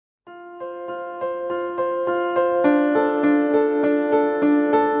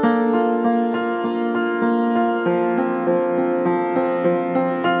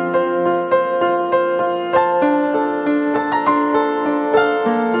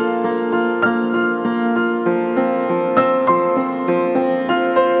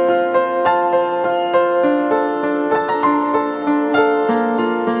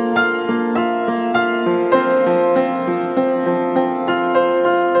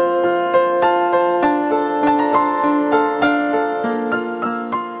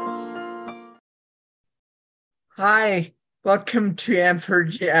Hi, welcome to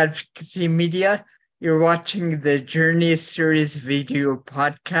Amford Advocacy Media. You're watching the Journey Series video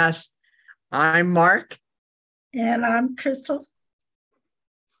podcast. I'm Mark. And I'm Crystal.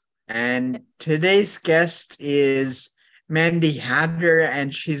 And today's guest is Mandy Hatter,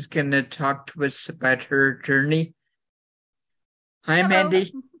 and she's going to talk to us about her journey. Hi, Hello.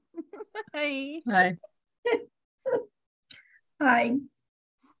 Mandy. Hey. Hi. Hi.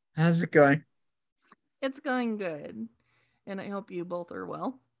 How's it going? It's going good. And I hope you both are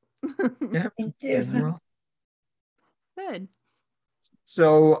well. Yeah, Thank you. well. Good.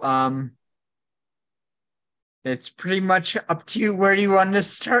 So, it's pretty much up to you where you want to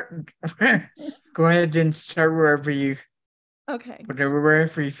start. Go ahead and start wherever you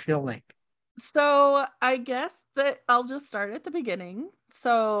feel like. So I guess that I'll just start at the beginning.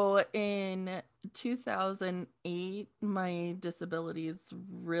 So in 2008, my disabilities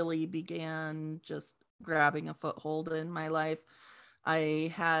really began just grabbing a foothold in my life.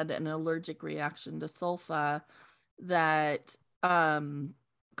 I had an allergic reaction to sulfa that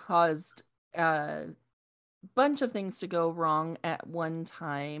caused a bunch of things to go wrong at one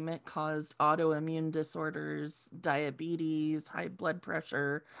time. It caused autoimmune disorders, diabetes, high blood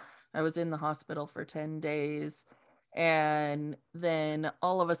pressure. I was in the hospital for 10 days. And then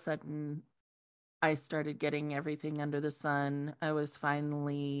all of a sudden, I started getting everything under the sun. I was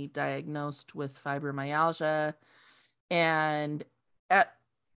finally diagnosed with fibromyalgia. And at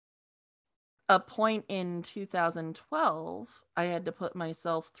a point in 2012, I had to put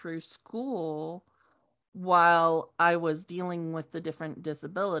myself through school while I was dealing with the different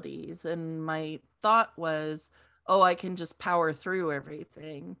disabilities. And my thought was, oh, I can just power through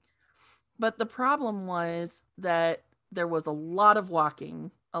everything. But the problem was that there was a lot of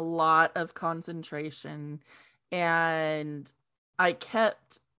walking, a lot of concentration, and I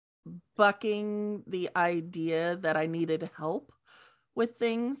kept bucking the idea that I needed help with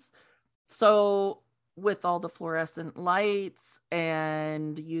things. So with all the fluorescent lights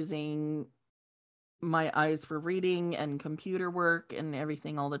and using my eyes for reading and computer work and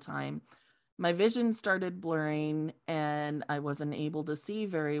everything all the time, my vision started blurring and I wasn't able to see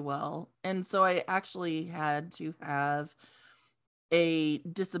very well. And so I actually had to have a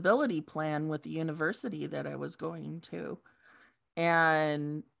disability plan with the university that I was going to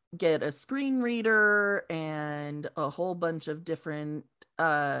and get a screen reader and a whole bunch of different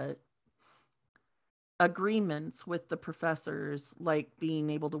agreements with the professors, like being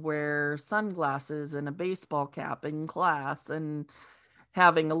able to wear sunglasses and a baseball cap in class and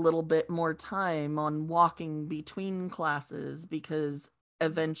having a little bit more time on walking between classes, because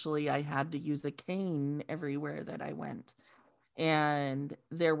eventually I had to use a cane everywhere that I went. And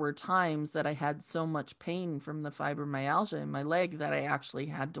there were times that I had so much pain from the fibromyalgia in my leg that I actually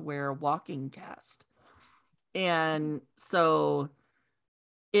had to wear a walking cast. And so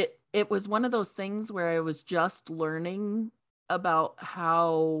it was one of those things where I was just learning about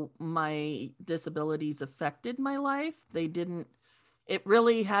how my disabilities affected my life. It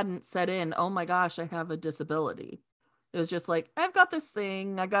really hadn't set in, oh my gosh, I have a disability. It was just like, I've got this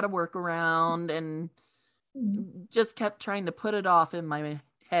thing, I got to work around, and just kept trying to put it off in my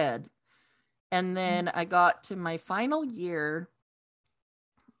head. And then I got to my final year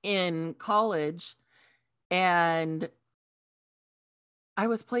in college and I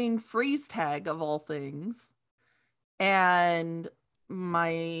was playing freeze tag of all things. And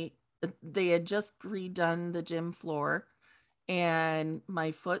they had just redone the gym floor and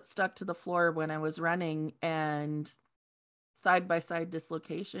my foot stuck to the floor when I was running and side by side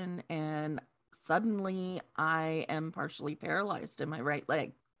dislocation. And suddenly I am partially paralyzed in my right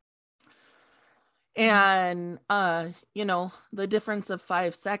leg. And, the difference of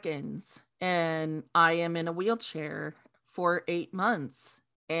 5 seconds, and I am in a wheelchair for 8 months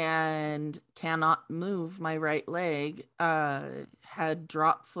and cannot move my right leg, had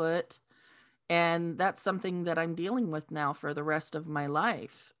drop foot. And that's something that I'm dealing with now for the rest of my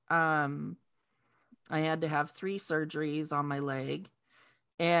life. I had to have 3 surgeries on my leg,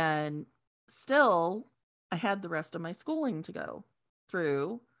 and still I had the rest of my schooling to go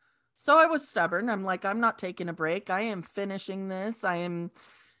through. So I was stubborn. I'm like, I'm not taking a break. I am finishing this. I've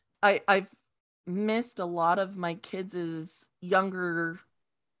missed a lot of my kids' younger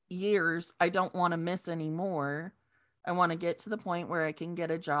years. I don't want to miss anymore. I want to get to the point where I can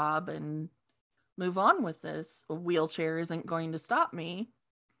get a job and move on with this. A wheelchair isn't going to stop me.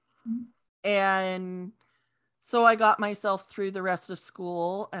 And so I got myself through the rest of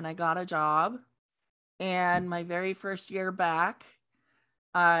school and I got a job. And my very first year back,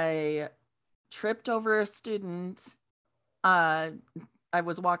 I tripped over a student I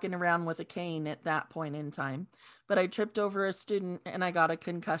was walking around with a cane at that point in time, but I tripped over a student and I got a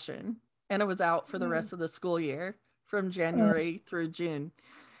concussion, and I was out for the rest of the school year from January through June.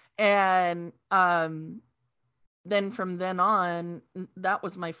 And then from then on, that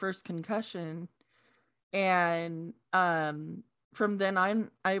was my first concussion. And from then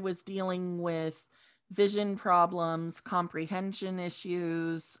on, I was dealing with vision problems, comprehension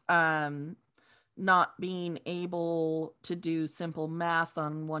issues, not being able to do simple math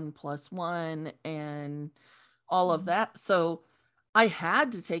on 1+1 and all of that. So I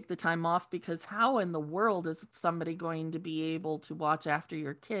had to take the time off, because how in the world is somebody going to be able to watch after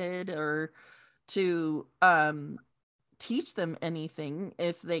your kid or to teach them anything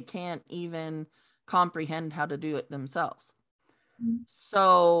if they can't even comprehend how to do it themselves?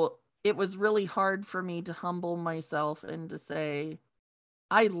 So it was really hard for me to humble myself and to say,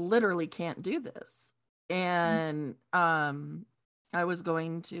 I literally can't do this. And I was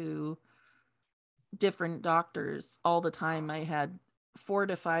going to different doctors all the time. I had 4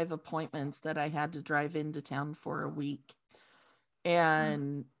 to 5 appointments that I had to drive into town for a week.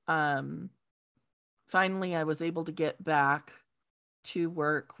 And finally, I was able to get back to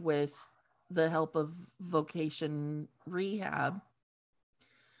work with the help of Vocation Rehab.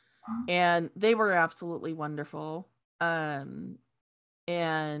 And they were absolutely wonderful.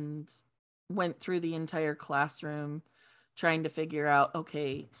 And went through the entire classroom trying to figure out,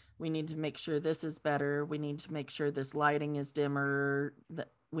 okay, we need to make sure this is better. We need to make sure this lighting is dimmer. That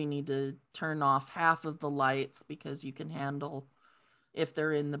we need to turn off half of the lights because you can handle if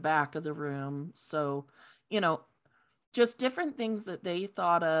they're in the back of the room. So, just different things that they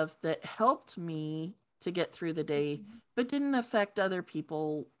thought of that helped me to get through the day, but didn't affect other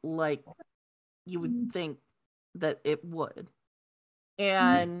people like you would think that it would.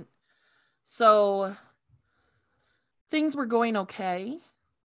 And so things were going okay.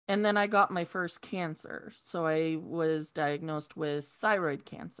 And then I got my first cancer. So I was diagnosed with thyroid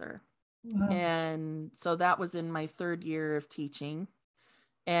cancer. And so that was in my 3rd year of teaching.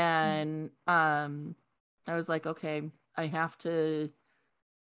 And I was like, okay, I have to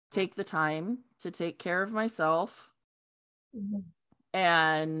take the time to take care of myself.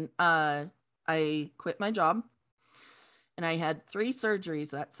 And I quit my job. And I had 3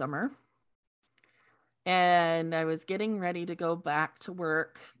 surgeries that summer. And I was getting ready to go back to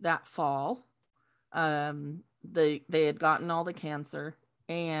work that fall. They had gotten all the cancer,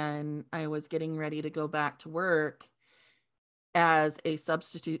 and I was getting ready to go back to work as a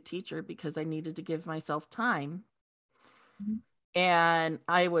substitute teacher because I needed to give myself time. And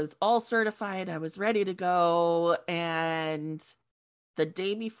I was all certified. I was ready to go. And the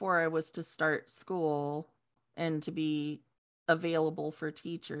day before I was to start school and to be available for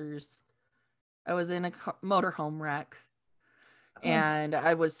teachers, I was in a motorhome wreck, and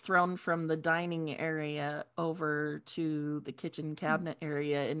I was thrown from the dining area over to the kitchen cabinet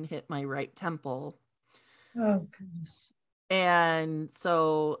area and hit my right temple. Oh, goodness. And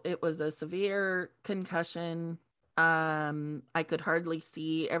so it was a severe concussion. I could hardly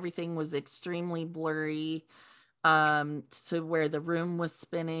see. Everything was extremely blurry, to where the room was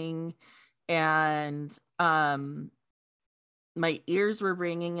spinning, and my ears were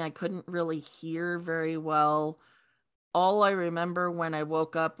ringing. I couldn't really hear very well. All I remember when I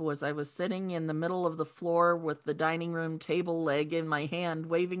woke up was I was sitting in the middle of the floor with the dining room table leg in my hand,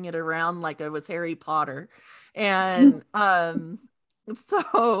 waving it around like I was Harry Potter. And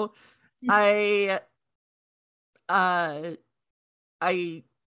so I I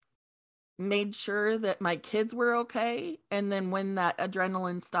made sure that my kids were okay. And then when that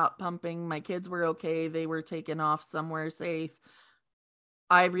adrenaline stopped pumping, my kids were okay. They were taken off somewhere safe.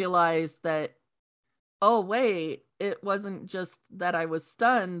 I realized that, oh, wait, it wasn't just that I was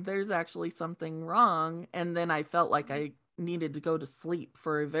stunned. There's actually something wrong. And then I felt like I needed to go to sleep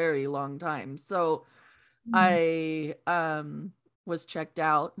for a very long time. So I was checked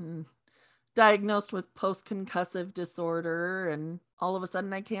out and diagnosed with post-concussive disorder. And all of a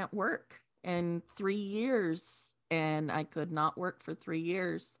sudden I can't work in 3 years. And I could not work for 3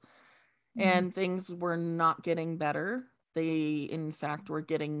 years. And things were not getting better. They, in fact, were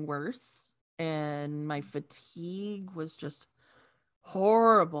getting worse. And my fatigue was just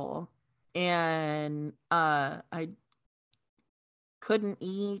horrible. And I couldn't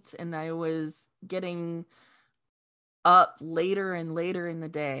eat, and I was getting up later and later in the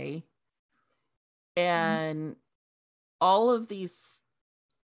day. And all of these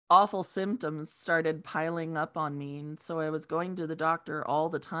awful symptoms started piling up on me. And so I was going to the doctor all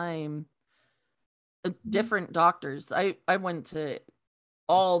the time, different doctors. I went to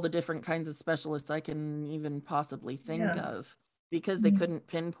all the different kinds of specialists I can even possibly think of. because they couldn't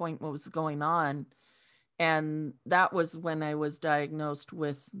pinpoint what was going on. And that was when I was diagnosed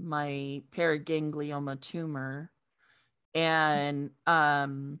with my paraganglioma tumor. And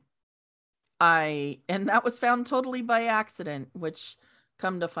that was found totally by accident, which,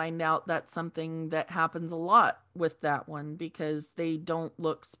 come to find out, that's something that happens a lot with that one, because they don't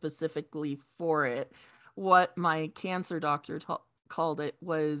look specifically for it. What my cancer doctor called it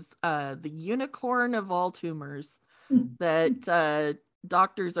was the unicorn of all tumors, that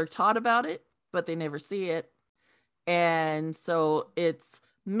doctors are taught about it, but they never see it. And so it's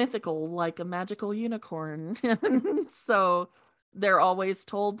mythical, like a magical unicorn. So they're always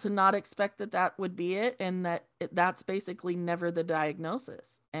told to not expect that that would be it, and that's basically never the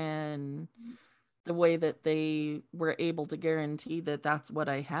diagnosis. And the way that they were able to guarantee that that's what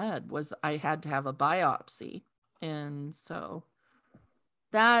I had was I had to have a biopsy. And so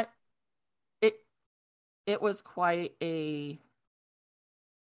that it was quite a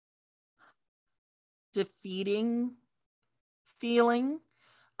defeating feeling.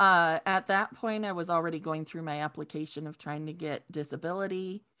 At that point, I was already going through my application of trying to get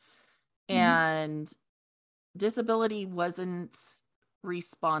disability, and disability wasn't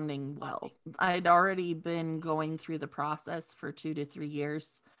responding well. I'd already been going through the process for 2 to 3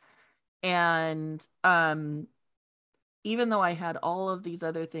 years. And even though I had all of these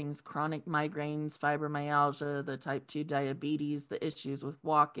other things, chronic migraines, fibromyalgia, the type 2 diabetes, the issues with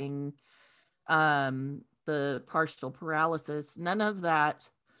walking, the partial paralysis, none of that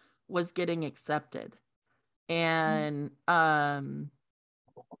was getting accepted. And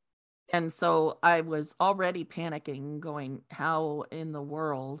so I was already panicking, going, how in the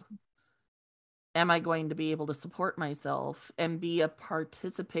world am I going to be able to support myself and be a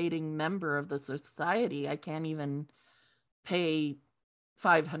participating member of the society? I can't even pay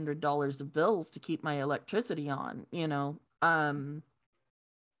 $500 of bills to keep my electricity on, you know?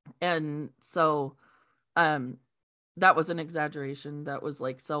 And so, that was an exaggeration. That was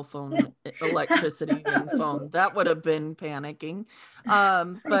like cell phone electricity and phone. That would have been panicking.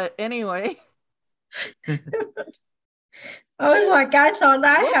 But anyway. I was like, I thought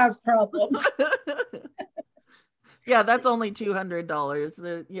I had problems. Yeah, that's only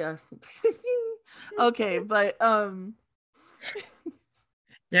 $200. Yeah. Okay, but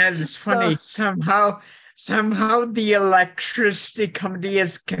yeah, it's funny. Somehow the electricity company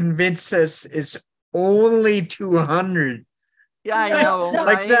has convinced us it's only 200. Yeah, I know,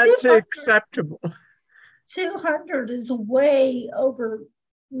 like right? That's acceptable. 200 is way over,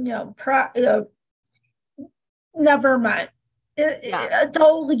 never mind. A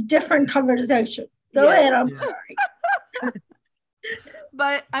totally different conversation. Go ahead, I'm sorry.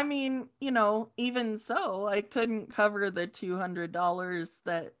 But I mean, even so, I couldn't cover the $200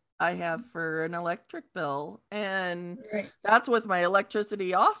 that I have for an electric bill. And that's with my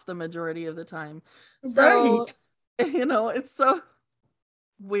electricity off the majority of the time. So, it's so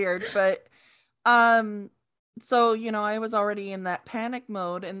weird. But, so, I was already in that panic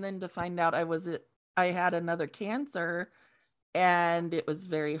mode. And then to find out I had another cancer, and it was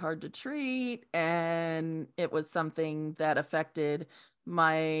very hard to treat. And it was something that affected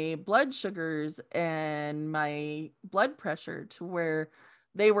my blood sugars and my blood pressure to where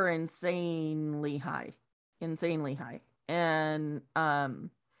they were insanely high. And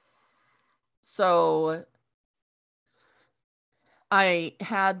so I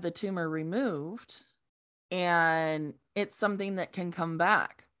had the tumor removed, and it's something that can come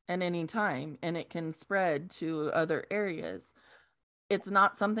back at any time, and it can spread to other areas. It's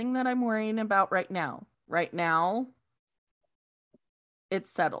not something that I'm worrying about right now. Right now, it's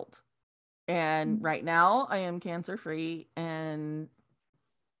settled. And right now, I am cancer-free, and,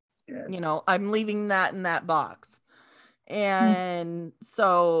 I'm leaving that in that box. And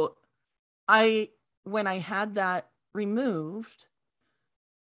so when I had that removed,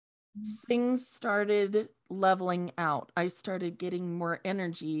 things started leveling out. I started getting more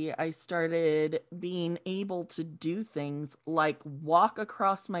energy. I started being able to do things like walk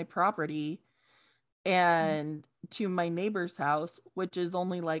across my property and to my neighbor's house, which is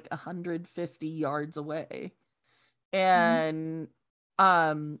only like 150 yards away. And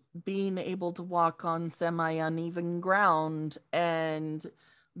being able to walk on semi-uneven ground, and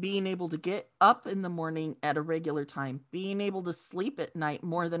being able to get up in the morning at a regular time, being able to sleep at night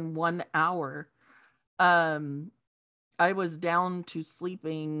more than 1 hour. I was down to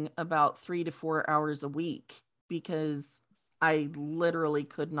sleeping about 3 to 4 hours a week because I literally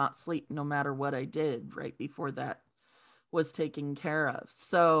could not sleep no matter what I did right before that was taken care of.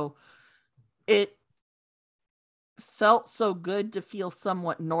 So it felt so good to feel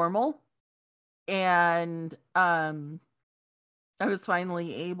somewhat normal. And I was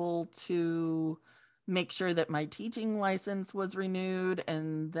finally able to make sure that my teaching license was renewed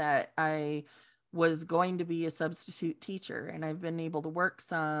and that I was going to be a substitute teacher. And I've been able to work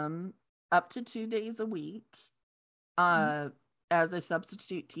some up to 2 days a week as a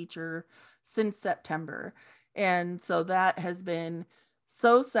substitute teacher since September. And so that has been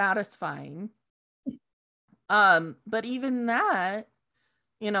so satisfying. But even that,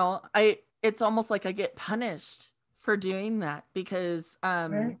 you know, it's almost like I get punished for doing that because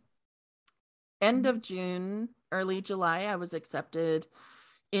end of June, early July, I was accepted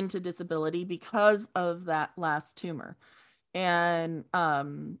into disability because of that last tumor. And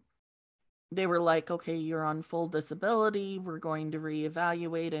they were like, okay, you're on full disability. We're going to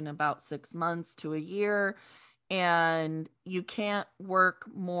reevaluate in about 6 months to a year. And you can't work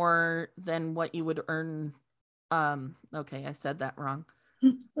more than what you would earn. Okay, I said that wrong.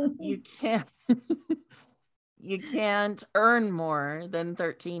 You can't you can't earn more than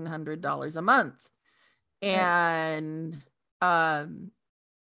 $1,300 a month. And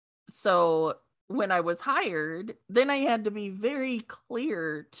so when I was hired, then I had to be very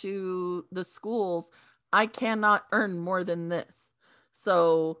clear to the schools, I cannot earn more than this.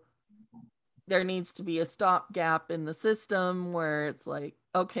 So there needs to be a stopgap in the system where it's like,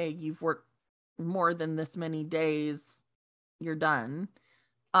 okay, you've worked more than this many days, you're done.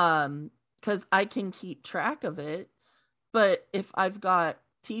 Because I can keep track of it. But if I've got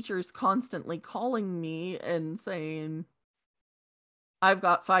teachers constantly calling me and saying, I've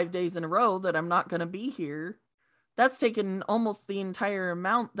got 5 days in a row that I'm not going to be here, that's taken almost the entire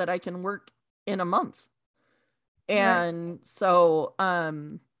amount that I can work in a month. And so,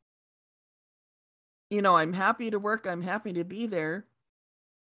 you know, I'm happy to work. I'm happy to be there.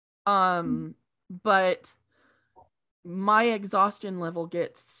 But my exhaustion level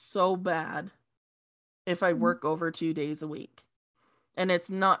gets so bad if I work over 2 days a week. And it's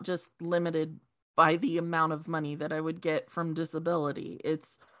not just limited by the amount of money that I would get from disability.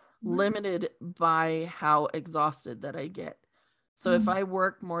 It's limited by how exhausted that I get. So if I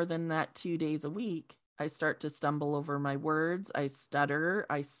work more than that 2 days a week, I start to stumble over my words. I stutter.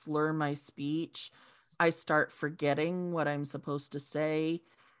 I slur my speech. I start forgetting what I'm supposed to say.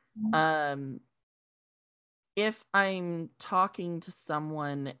 If I'm talking to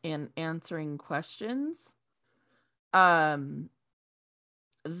someone and answering questions, then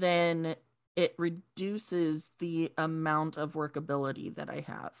it reduces the amount of workability that I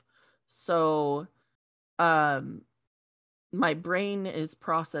have. So, my brain is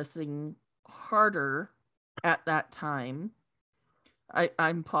processing harder at that time.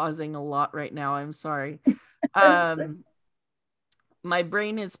 I'm pausing a lot right now. I'm sorry. My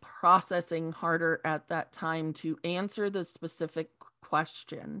brain is processing harder at that time to answer the specific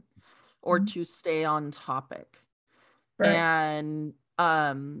question or to stay on topic. And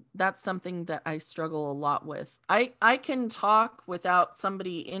that's something that I struggle a lot with. I can talk without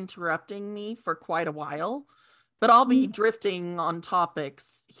somebody interrupting me for quite a while, but I'll be drifting on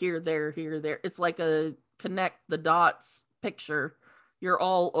topics here, there. It's like a connect the dots picture. You're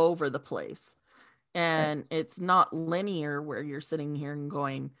all over the place. And it's not linear where you're sitting here and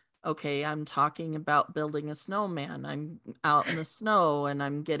going, okay, I'm talking about building a snowman. I'm out in the snow and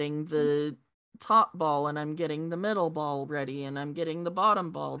I'm getting the top ball and I'm getting the middle ball ready and I'm getting the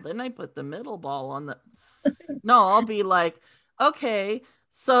bottom ball. Then I put the middle ball on the... No, I'll be like, okay,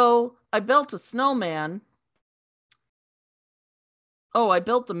 so I built a snowman. Oh, I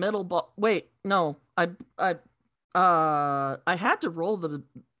built the middle ball. Wait, no, I had to roll the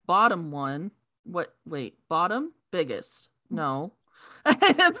bottom one. What? Wait, bottom? Biggest? No.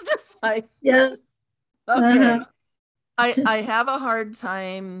 It's just like, yes. Okay. I have a hard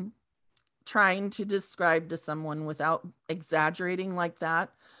time trying to describe to someone without exaggerating like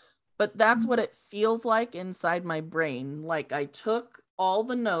that. But that's what it feels like inside my brain. Like I took all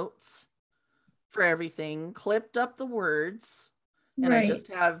the notes for everything, clipped up the words, and I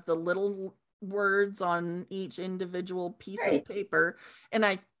just have the little words on each individual piece of paper, and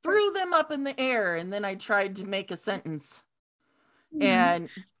I threw them up in the air, and then I tried to make a sentence. And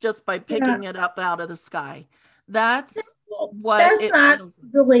just by picking it up out of the sky. That's not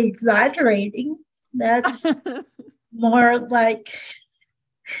really exaggerating. That's more like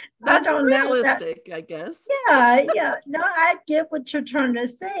that's realistic, I guess. Yeah. No, I get what you're trying to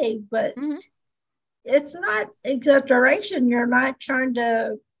say, but it's not exaggeration. You're not trying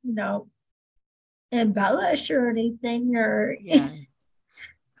to, you know, embellish or anything, or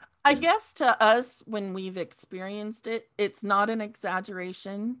I guess to us, when we've experienced it, it's not an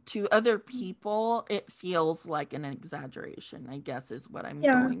exaggeration. To other people, it feels like an exaggeration, I guess is what I'm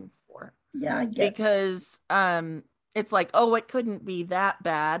going for. Yeah, I get because it's like, oh, it couldn't be that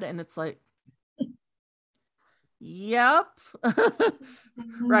bad. And it's like, yep.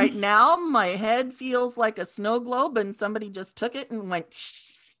 Right now, my head feels like a snow globe and somebody just took it and went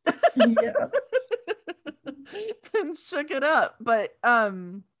Yeah. and shook it up. But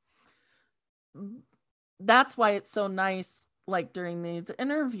that's why it's so nice, like during these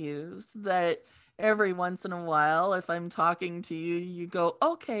interviews, that every once in a while, if I'm talking to you, you go,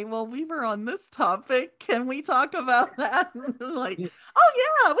 okay, well, we were on this topic. Can we talk about that? Like, oh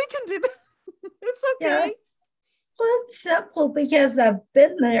yeah, we can do that. It's okay. Yeah. Well, it's simple because I've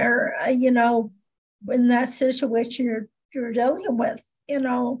been there, in that situation you're dealing with,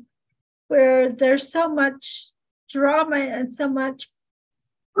 where there's so much drama and so much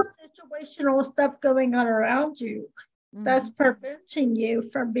situational stuff going on around you that's preventing you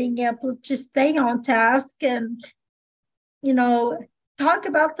from being able to stay on task and, talk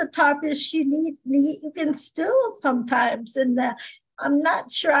about the topics you need even still sometimes. And I'm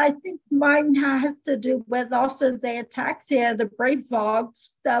not sure. I think mine has to do with also the ataxia, the brain fog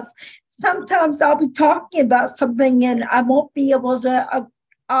stuff. Sometimes I'll be talking about something and I won't be able to,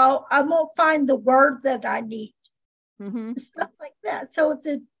 I won't find the word that I need. Stuff like that. So it's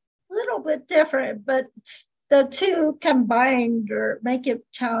a little bit different, but the two combined or make it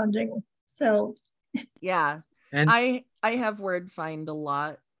challenging. So yeah. And I have word find a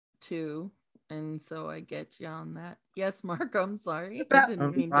lot too. And so I get you on that. Yes, Mark, I'm sorry. I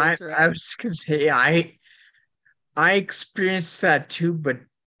didn't mean to interrupt. I was gonna say I experienced that too, but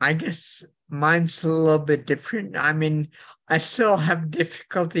I guess mine's a little bit different. I mean, I still have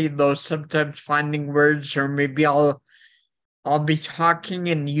difficulty though sometimes finding words, or maybe I'll be talking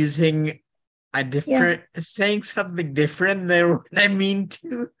and using a different saying something different than what I mean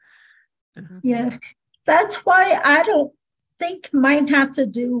to. Yeah. That's why I don't think mine has to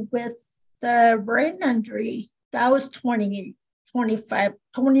do with the brain injury. That was 20, 25,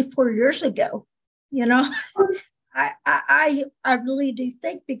 24 years ago. I really do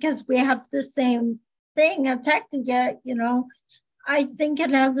think because we have the same thing attacking it, I think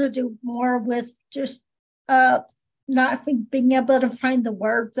it has to do more with just not being able to find the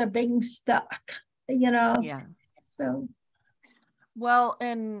words or being stuck, Yeah. So well,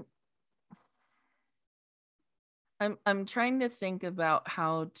 and I'm trying to think about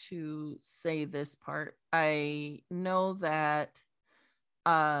how to say this part. I know that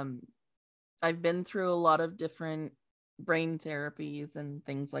I've been through a lot of different brain therapies and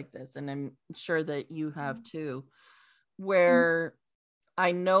things like this, and I'm sure that you have too, where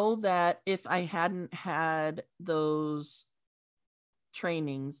I know that if I hadn't had those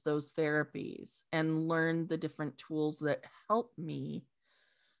trainings, those therapies, and learned the different tools that help me,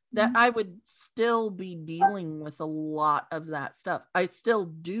 that I would still be dealing with a lot of that stuff. I still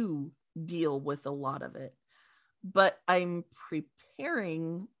do deal with a lot of it, but I'm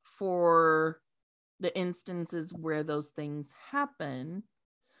preparing for the instances where those things happen.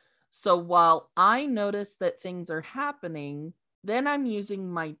 So while I notice that things are happening, then I'm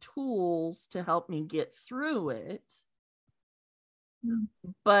using my tools to help me get through it.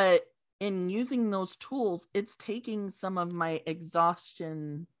 But in using those tools, it's taking some of my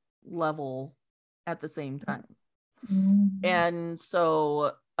exhaustion level at the same time. And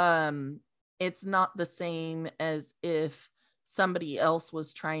so it's not the same as if somebody else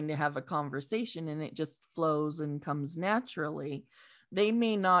was trying to have a conversation and it just flows and comes naturally. They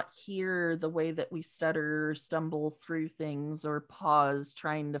may not hear the way that we stutter or stumble through things or pause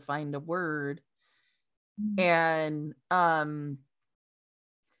trying to find a word. And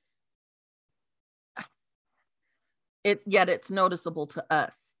yet it's noticeable to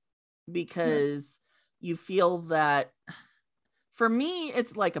us because you feel that. For me,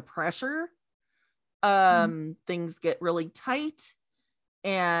 it's like a pressure. Things get really tight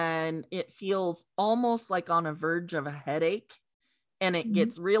and it feels almost like on a verge of a headache, and it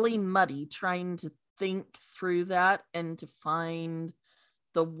gets really muddy trying to think through that and to find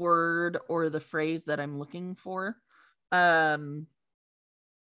the word or the phrase that I'm looking for. I'm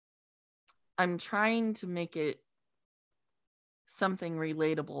trying to make it something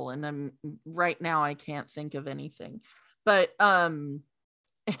relatable, and right now I can't think of anything, but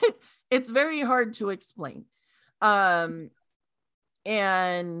it's very hard to explain.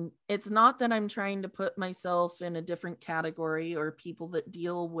 And it's not that I'm trying to put myself in a different category or people that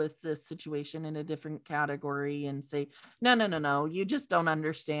deal with this situation in a different category and say, no, you just don't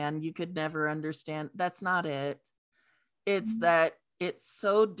understand. You could never understand. That's not it. It's that it's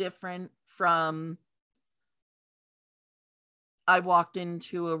so different from I walked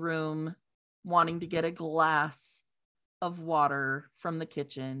into a room wanting to get a glass of water from the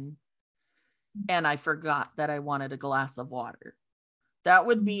kitchen, and I forgot that I wanted a glass of water. That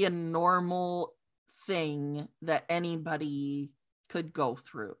would be a normal thing that anybody could go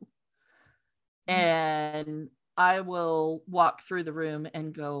through. And I will walk through the room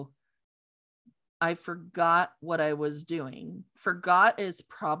and go, I forgot what I was doing. Forgot is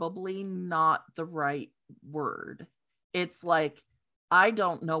probably not the right word. It's like, I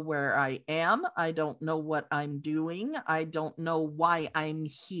don't know where I am. I don't know what I'm doing. I don't know why I'm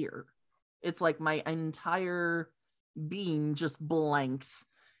here. It's like my entire being just blanks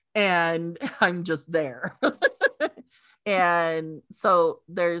and I'm just there. And so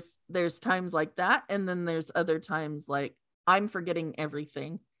there's times like that, and then there's other times like I'm forgetting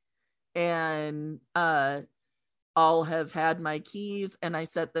everything, and I'll have had my keys and I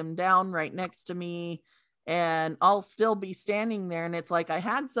set them down right next to me, and I'll still be standing there, and it's like I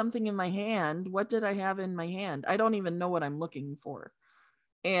had something in my hand. What did I have in my hand? I don't even know what I'm looking for.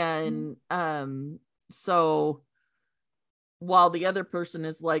 And so while the other person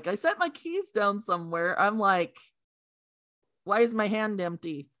is like, I set my keys down somewhere, I'm like, why is my hand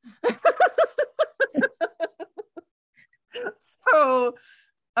empty? So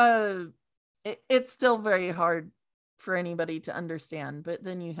it's still very hard for anybody to understand. But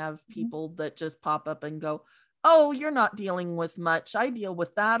then you have people that just pop up and go, oh, you're not dealing with much. I deal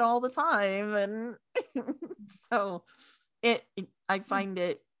with that all the time. And so I find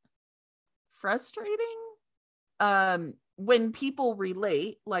it frustrating when people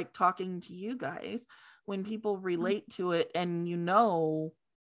relate, like talking to you guys, when people relate to it and you know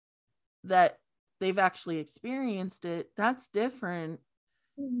that they've actually experienced it. That's different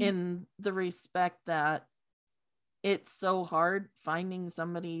in the respect that it's so hard finding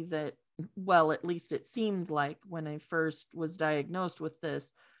somebody that, well, at least it seemed like when I first was diagnosed with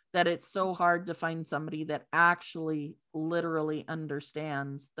this, that it's so hard to find somebody that actually literally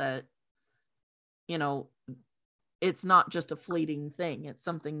understands that, you know, it's not just a fleeting thing. It's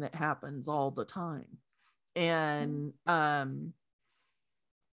something that happens all the time. And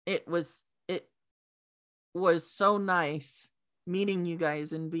it was so nice meeting you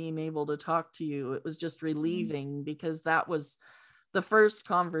guys and being able to talk to you. It was just relieving because that was the first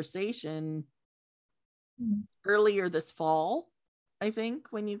conversation earlier this fall, I think,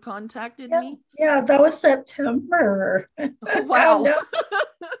 when you contacted me. Yeah, that was September. Wow.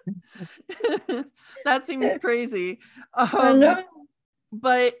 That seems crazy. I know.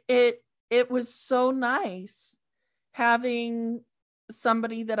 But it was so nice having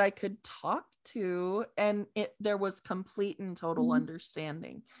somebody that I could talk to, and there was complete and total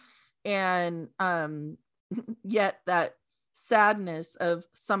understanding. And yet that sadness of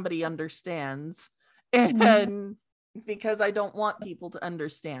somebody understands, and because I don't want people to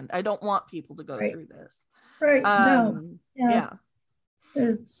understand. I don't want people to go through this. Right. No. Yeah.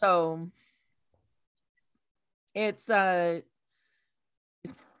 So it's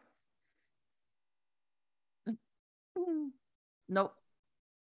nope.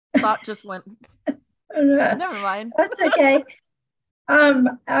 Thought just went. Never mind. That's okay.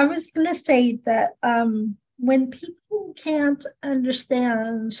 I was gonna say that when people can't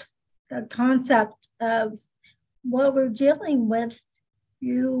understand the concept of what we're dealing with,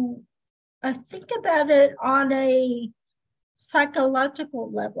 I think about it on a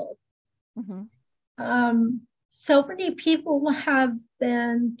psychological level. So many people have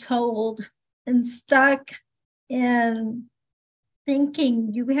been told and stuck in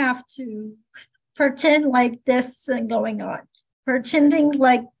thinking you have to pretend like this isn't going on, pretending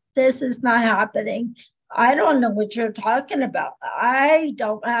like this is not happening. I don't know what you're talking about. I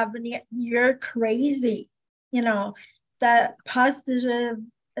don't have any, you're crazy. You know, that positive,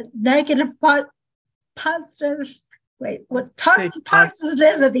 negative, positive, wait, what toxic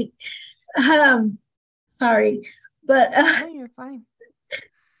positivity. Sorry, but no, you're fine.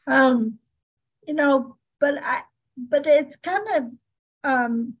 You know, but it's kind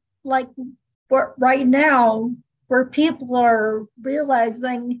of like right now where people are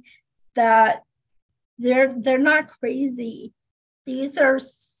realizing that they're not crazy. These are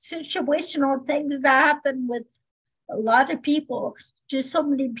situational things that happen with a lot of people. Just so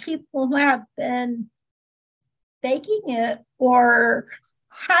many people who have been faking it or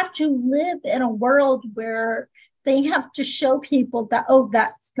have to live in a world where they have to show people that, oh,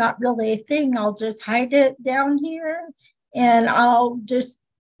 that's not really a thing. I'll just hide it down here and I'll just,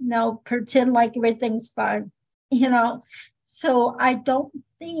 pretend like everything's fine, So I don't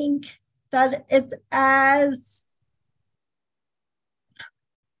think that it's as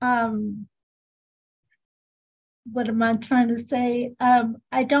what am I trying to say?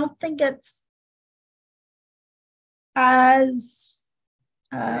 I don't think it's as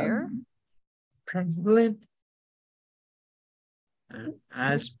rare. prevalent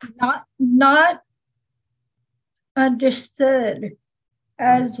as not understood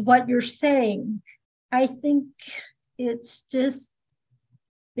as what you're saying. I think it's just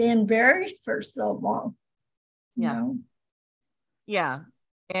been buried for so long. Yeah. You know? Yeah.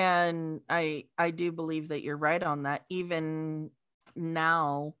 And I do believe that you're right on that. Even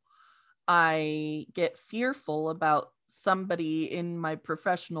now, I get fearful about somebody in my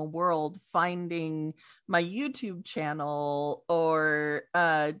professional world finding my YouTube channel or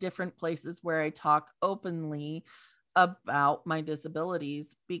different places where I talk openly about my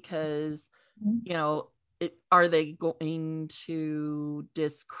disabilities, because, you know, are they going to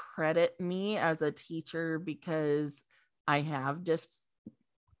discredit me as a teacher because I have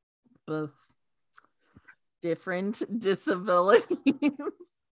different disabilities?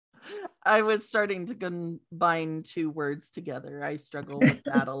 I was starting to combine two words together. I struggle with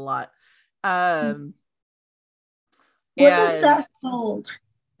that a lot. What is that called?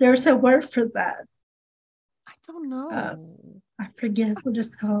 There's a word for that. I don't know. I forget what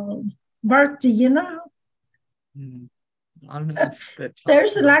it's called. Mark, do you know?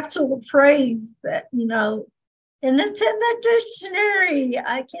 There's an actual phrase that, you know, and it's in the dictionary.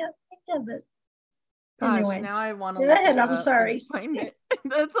 I can't think of it. Gosh, anyway, now I want to go ahead. I'm sorry. Find it.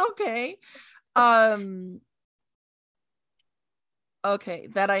 That's okay. Okay,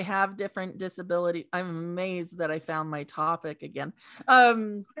 that I have different disability. I'm amazed that I found my topic again.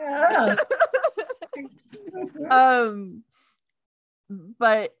 Yeah.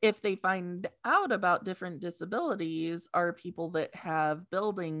 But if they find out about different disabilities, are people that have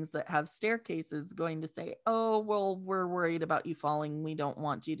buildings that have staircases going to say, oh, well, we're worried about you falling, we don't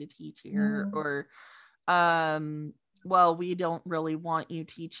want you to teach here? Or well, we don't really want you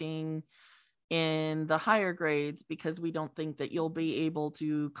teaching in the higher grades because we don't think that you'll be able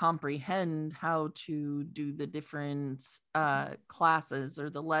to comprehend how to do the different classes or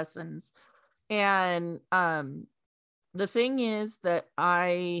the lessons. And the thing is that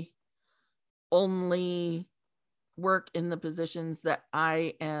I only work in the positions that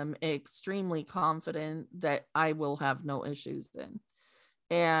I am extremely confident that I will have no issues in.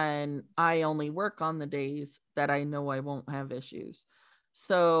 And I only work on the days that I know I won't have issues.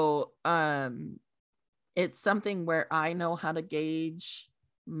 So it's something where I know how to gauge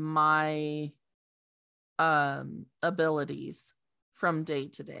my abilities from day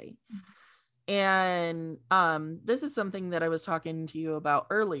to day. And this is something that I was talking to you about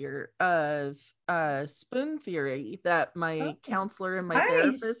earlier, of spoon theory that my counselor and my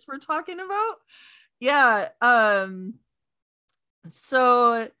therapist were talking about. Yeah.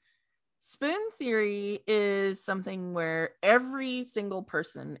 So spoon theory is something where every single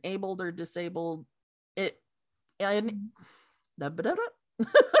person, abled or disabled,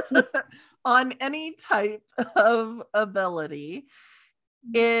 on any type of ability,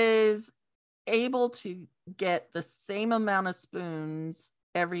 is able to get the same amount of spoons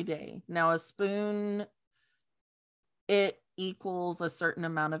every day. Now, a spoon, it equals a certain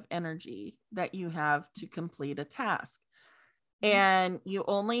amount of energy that you have to complete a task. And you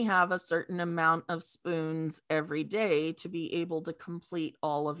only have a certain amount of spoons every day to be able to complete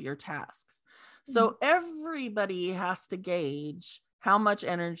all of your tasks. So everybody has to gauge how much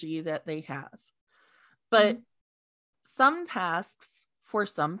energy that they have. But some tasks for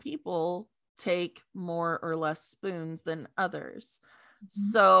some people take more or less spoons than others.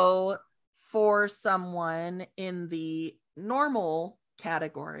 So for someone in the normal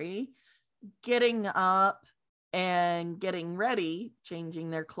category, getting up and getting ready, changing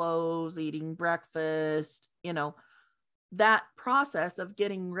their clothes, eating breakfast, you know, that process of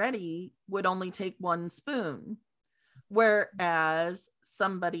getting ready would only take 1 spoon. Whereas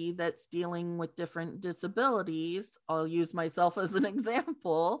somebody that's dealing with different disabilities, I'll use myself as an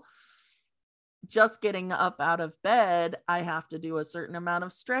example, just getting up out of bed, I have to do a certain amount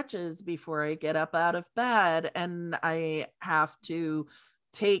of stretches before I get up out of bed, and I have to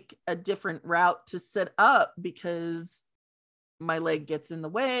take a different route to sit up because my leg gets in the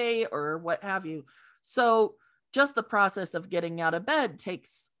way or what have you. So just the process of getting out of bed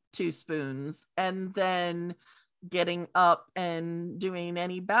takes 2 spoons, and then getting up and doing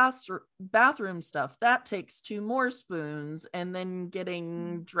any bathroom stuff, that takes 2 more spoons, and then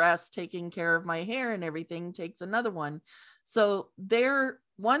getting dressed, taking care of my hair and everything takes another one. So they're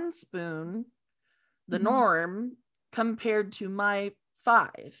 1 spoon, the norm, compared to my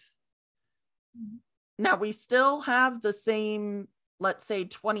 5. Now we still have the same, let's say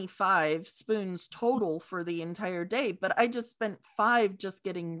 25 spoons total for the entire day, but I just spent 5 just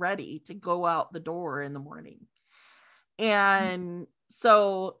getting ready to go out the door in the morning. And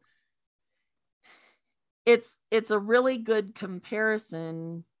so it's a really good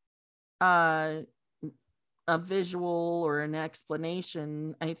comparison, a visual or an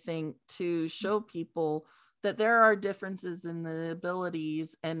explanation, I think, to show people that there are differences in the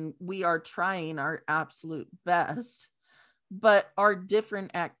abilities, and we are trying our absolute best, but our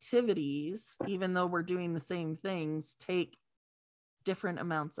different activities, even though we're doing the same things, take different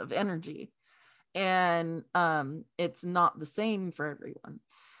amounts of energy, and it's not the same for everyone.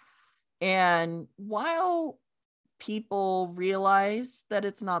 And while people realize that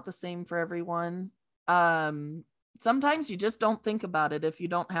it's not the same for everyone, sometimes you just don't think about it if you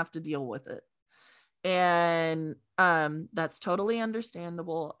don't have to deal with it. And that's totally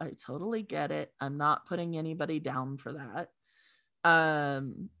understandable. I totally get it. I'm not putting anybody down for that.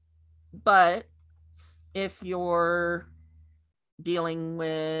 But if you're dealing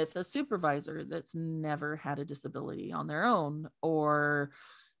with a supervisor that's never had a disability on their own, or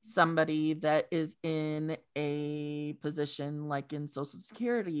somebody that is in a position like in Social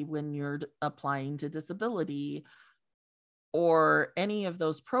Security when you're applying to disability, or any of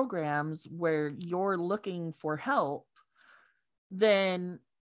those programs where you're looking for help, then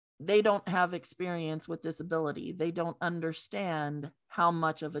they don't have experience with disability. They don't understand how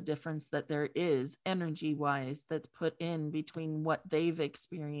much of a difference that there is energy wise that's put in between what they've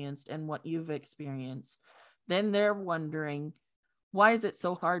experienced and what you've experienced. Then they're wondering, why is it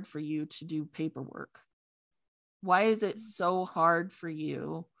so hard for you to do paperwork? Why is it so hard for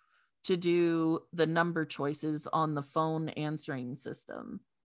you to do the number choices on the phone answering system?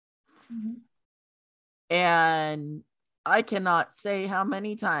 Mm-hmm. And I cannot say how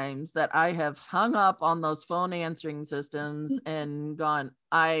many times that I have hung up on those phone answering systems and gone,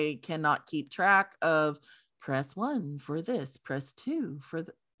 I cannot keep track of press 1 for this, press 2 for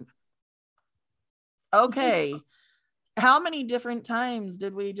the. Okay. How many different times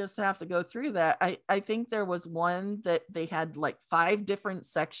did we just have to go through that? I think there was one that they had like 5 different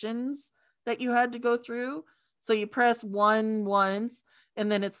sections that you had to go through. So you press 1 once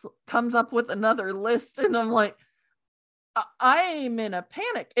and then it comes up with another list. And I'm like, I'm in a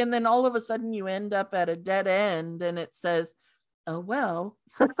panic. And then all of a sudden you end up at a dead end and it says, oh, well,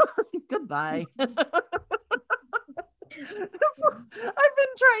 goodbye. I've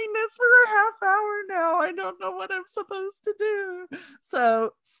been trying this for a half hour now. I don't know what I'm supposed to do.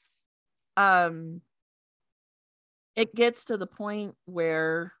 So it gets to the point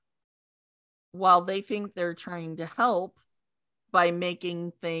where while they think they're trying to help by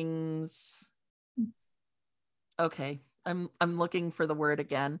making things okay, I'm looking for the word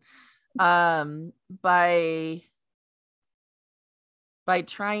again. By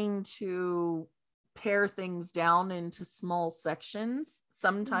trying to pare things down into small sections,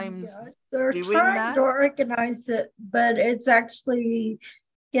 sometimes they're trying to organize it, but it's actually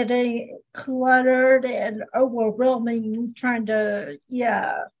getting cluttered and overwhelming, trying to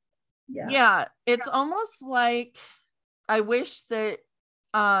it's almost like I wish that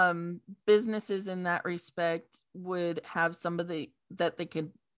businesses in that respect would have somebody that they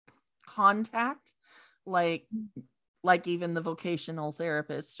could contact, like even the vocational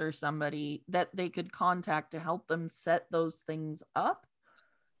therapist or somebody that they could contact to help them set those things up,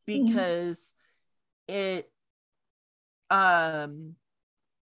 because it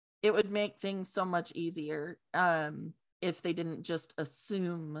would make things so much easier if they didn't just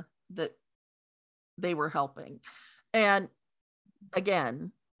assume that they were helping. And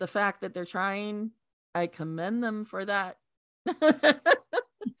again, the fact that they're trying, I commend them for that.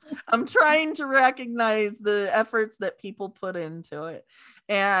 I'm trying to recognize the efforts that people put into it.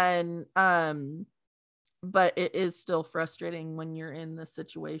 And but it is still frustrating when you're in this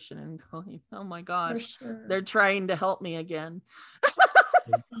situation and going, oh my gosh, they're trying to help me again.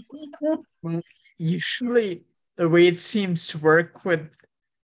 Well, usually the way it seems to work with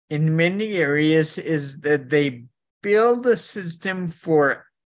in many areas is that they build a system for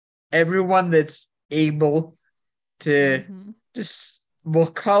everyone that's able to just, we'll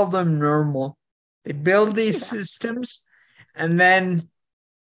call them normal. They build these systems, and then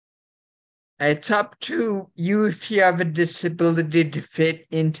it's up to you if you have a disability to fit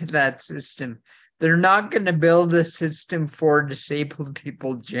into that system. They're not going to build a system for disabled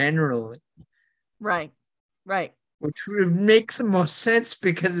people generally. Right. Which would make the most sense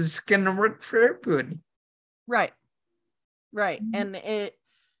because it's going to work for everybody. Right. And it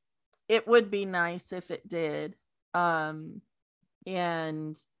would be nice if it did. And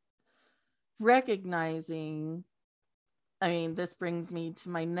recognizing, I mean, this brings me to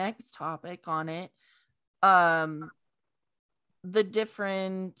my next topic on it. The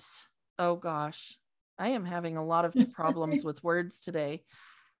different, oh gosh, I am having a lot of problems with words today.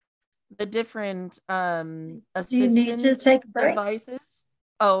 the different Do you need to assistance take a break? devices.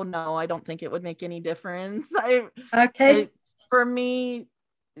 Oh no, I don't think it would make any difference. Okay. For me,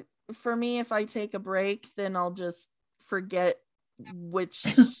 if I take a break, then I'll just forget which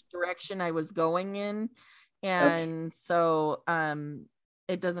direction I was going in. And Okay. so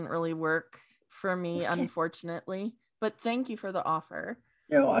it doesn't really work for me, Okay. unfortunately. But thank you for the offer.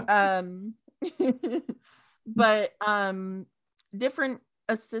 You're welcome. But different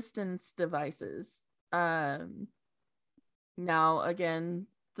assistance devices. Now again,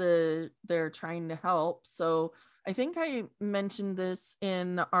 they're trying to help. So I think I mentioned this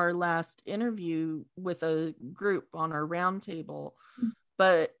in our last interview with a group on our roundtable,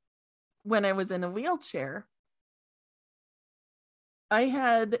 but when I was in a wheelchair, I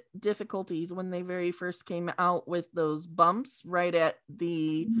had difficulties when they very first came out with those bumps right at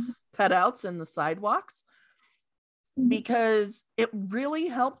the cutouts and the sidewalks, because it really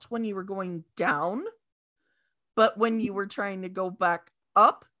helped when you were going down, but when you were trying to go back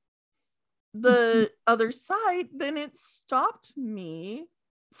up the other side, then it stopped me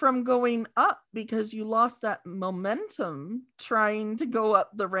from going up because you lost that momentum trying to go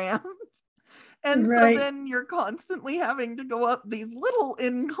up the ramp. And so then you're constantly having to go up these little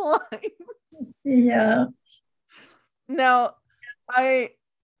inclines. Yeah. Now, I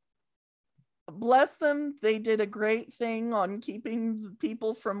bless them, they did a great thing on keeping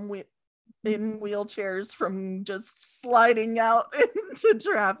people from in wheelchairs from just sliding out into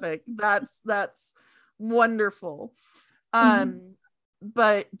traffic. That's wonderful.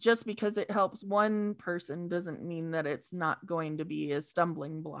 But just because it helps one person doesn't mean that it's not going to be a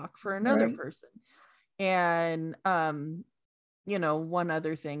stumbling block for another person. And you know, one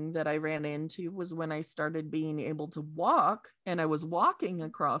other thing that I ran into was when I started being able to walk, and I was walking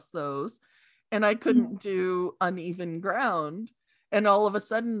across those, and I couldn't do uneven ground. And all of a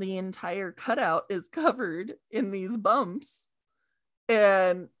sudden, the entire cutout is covered in these bumps.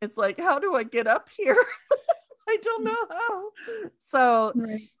 And it's like, how do I get up here? I don't know how. So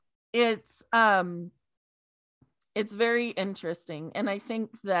it's very interesting. And I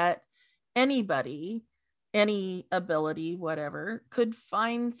think that anybody, any ability, whatever, could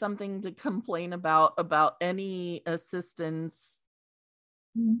find something to complain about any assistance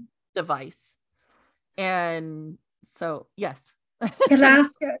device. And so, yes. Can I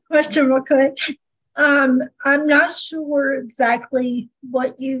ask a question real quick? I'm not sure exactly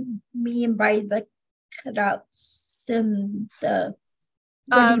what you mean by the cutouts and the,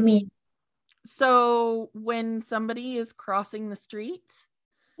 what do you mean? So when somebody is crossing the street,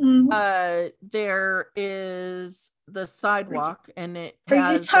 there is the sidewalk, and it has,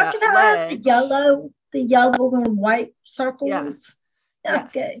 are you talking about the yellow and white circles? Yes.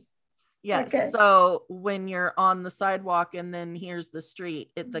 Okay. Yes. Okay. So when you're on the sidewalk and then here's the street,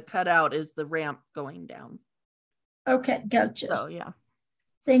 the cutout is the ramp going down. Okay, gotcha. So yeah.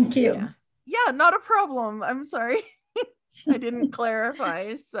 Thank you. Yeah, not a problem. I'm sorry. I didn't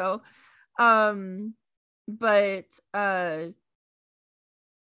clarify. So but I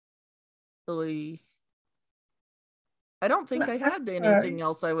don't think I had anything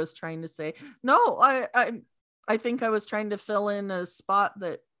else I was trying to say. No, I think I was trying to fill in a spot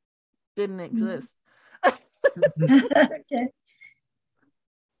that didn't exist. Okay.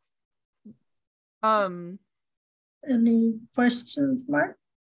 Any questions, Mark?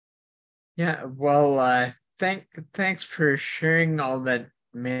 Yeah, well, thanks for sharing all that,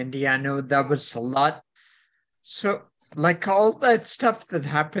 Mandy. I know that was a lot. So, like all that stuff that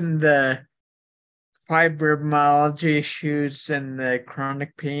happened, the fibromyalgia issues and the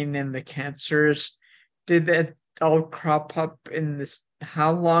chronic pain and the cancers, did that all crop up in this?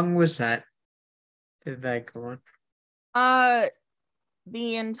 How long was that? Did that go on?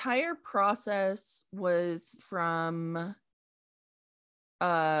 The entire process was from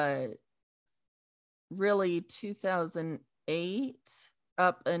really 2008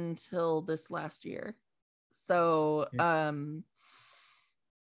 up until this last year. So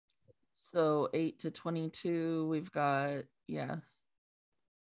so 8 to 22, we've got,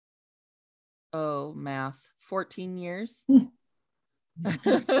 math, 14 years.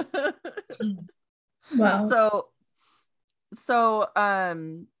 Wow. So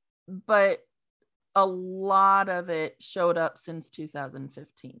but a lot of it showed up since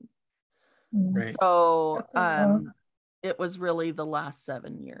 2015. Right. So it was really the last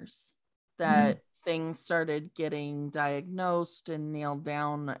 7 years that things started getting diagnosed and nailed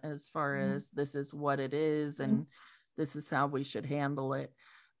down as far as this is what it is and this is how we should handle it.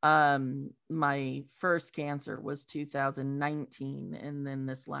 My first cancer was 2019, and then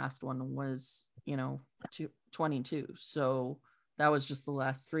this last one was 22. So That was just the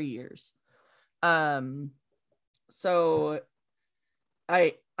last 3 years. So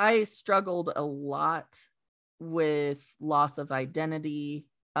I struggled a lot with loss of identity,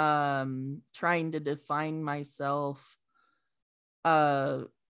 trying to define myself by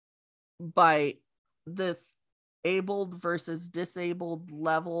this abled versus disabled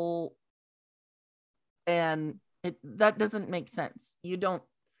level, and that doesn't make sense. You don't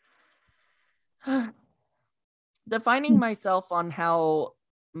defining myself on how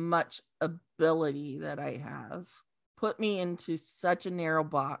much ability that I have put me into such a narrow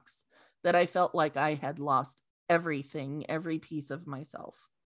box that I felt like I had lost everything, every piece of myself.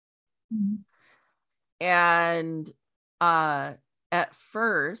 And at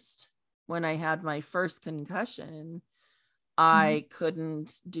first, when I had my first concussion, I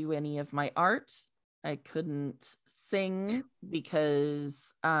couldn't do any of my art. I couldn't sing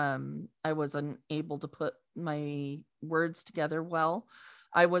because I wasn't able to put my words together well.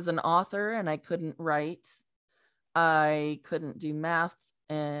 I was an author and I couldn't write. I couldn't do math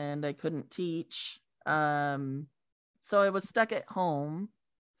and I couldn't teach. So I was stuck at home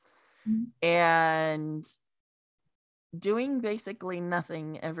and doing basically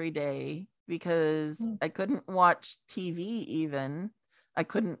nothing every day because I couldn't watch TV even. I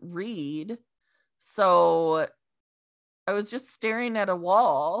couldn't read. So I was just staring at a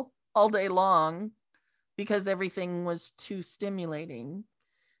wall all day long because everything was too stimulating.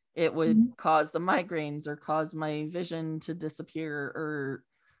 It would cause the migraines or cause my vision to disappear or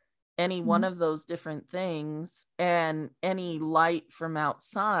any one of those different things. And any light from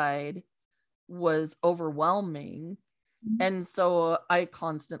outside was overwhelming. And so I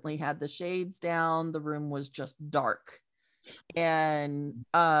constantly had the shades down. The room was just dark. And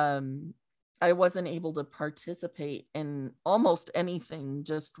I wasn't able to participate in almost anything,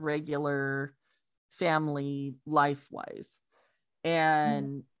 just regular family life-wise.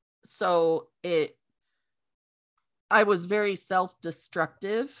 And so I was very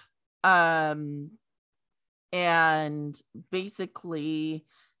self-destructive. And basically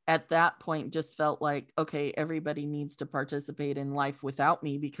at that point just felt like, okay, everybody needs to participate in life without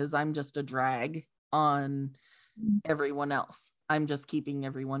me because I'm just a drag on everyone else. I'm just keeping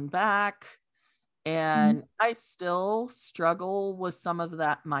everyone back. And I still struggle with some of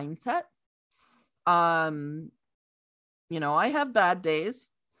that mindset. You know, I have bad days.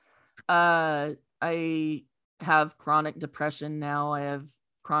 I have chronic depression now. I have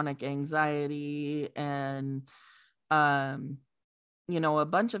chronic anxiety and, you know, a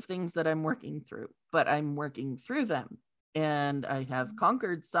bunch of things that I'm working through, but I'm working through them and I have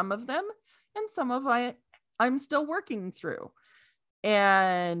conquered some of them and some of I'm still working through.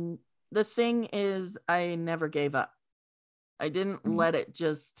 And the thing is, I never gave up. I didn't let it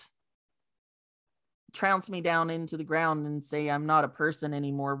just trounce me down into the ground and say, I'm not a person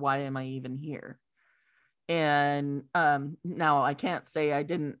anymore. Why am I even here? And now I can't say I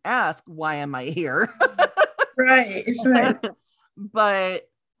didn't ask, why am I here? Right. But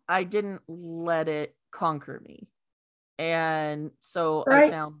I didn't let it conquer me. And so Right. I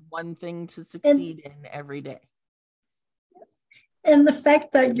found one thing to succeed in every day. And the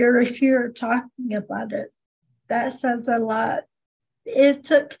fact that you're here talking about it, that says a lot. It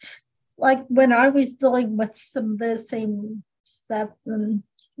took, like when I was dealing with some of the same stuff and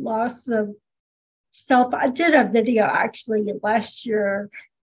loss of self, I did a video actually last year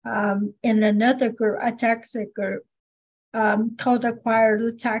in another group, a taxi group called Acquired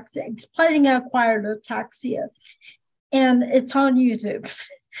Ataxia, explaining acquired ataxia. And it's on YouTube.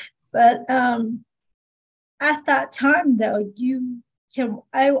 But at that time, though,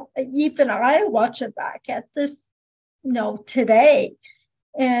 I watch it back at this, you know, today,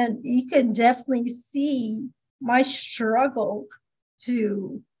 and you can definitely see my struggle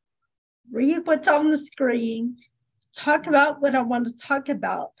to read what's on the screen, talk about what I want to talk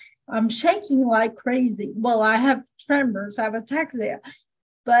about. I'm shaking like crazy. Well, I have tremors, I have ataxia,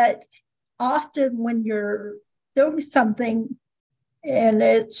 but often when you're doing something and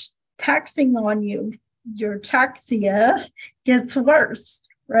it's taxing on you, your ataxia gets worse,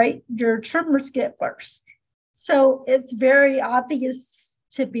 right? Your tremors get worse. So it's very obvious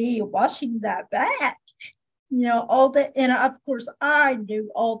to be watching that back, you know, and of course I knew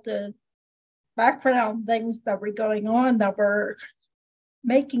all the background things that were going on that were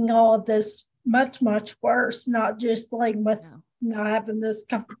making all of this much, much worse, not just like with not having this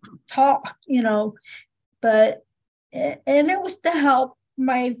talk, you know, and it was to help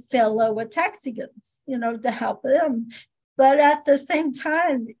my fellow Ataxians, you know, to help them. But at the same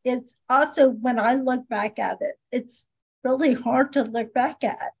time, it's also, when I look back at it, it's really hard to look back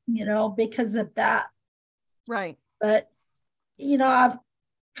at, you know, because of that. Right. But I've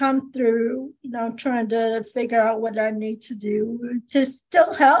come through, trying to figure out what I need to do to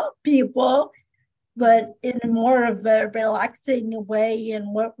still help people, but in more of a relaxing way,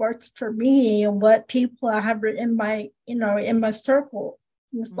 and what works for me and what people I have in my circle,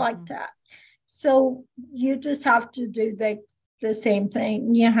 things like that. So you just have to do the same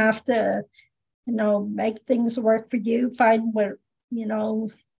thing. You have to, make things work for you, find what,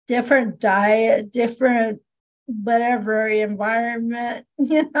 different diet, different whatever environment,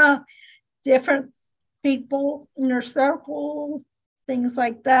 different people in your circle, things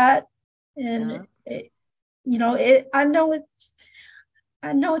like that. And I know it's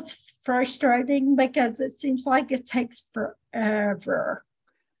frustrating because it seems like it takes forever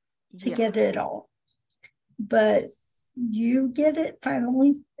to get it all, but you get it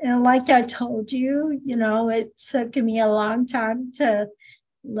finally. And like I told you, it took me a long time to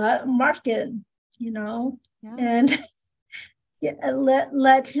let Mark in, and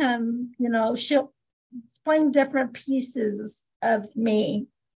let him, she'll explain different pieces of me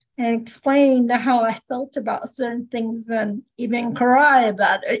and explain how I felt about certain things and even cry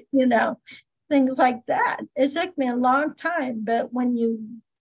about it, things like that. It took me a long time, but when you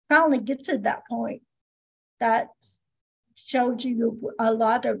finally get to that point, that shows you a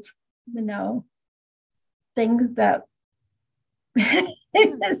lot of, things that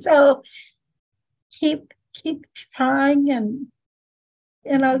so keep trying and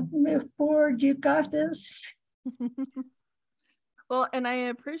move forward. You got this. Well, and I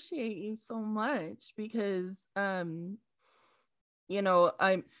appreciate you so much because I'm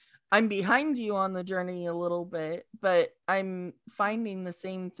behind you on the journey a little bit, but I'm finding the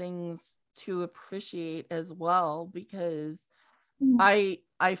same things to appreciate as well, because I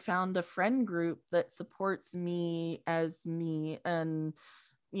found a friend group that supports me as me, and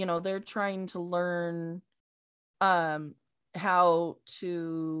they're trying to learn how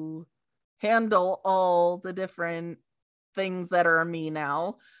to handle all the different things that are me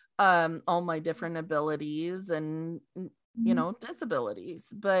now, all my different abilities and disabilities.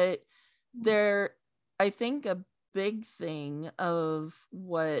 But I think a big thing of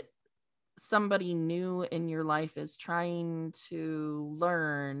what somebody new in your life is trying to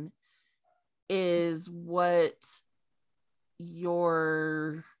learn is what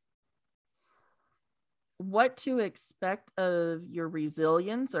to expect of your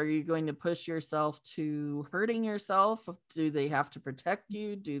resilience. Are you going to push yourself to hurting yourself? Do they have to protect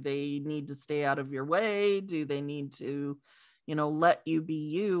you? Do they need to stay out of your way? Do they need to, let you be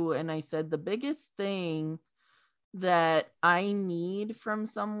you? And I said, the biggest thing that I need from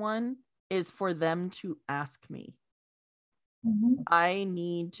someone is for them to ask me. I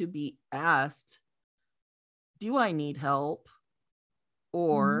need to be asked, do I need help?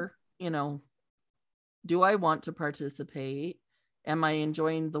 Or, do I want to participate? Am I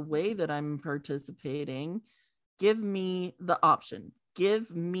enjoying the way that I'm participating? Give me the option. Give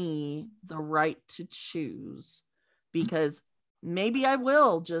me the right to choose, because maybe I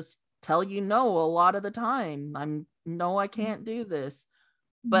will just tell you no a lot of the time. I can't do this.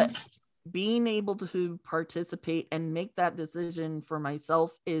 But being able to participate and make that decision for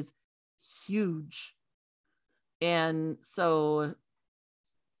myself is huge. And so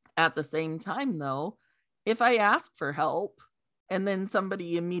at the same time, though, if I ask for help and then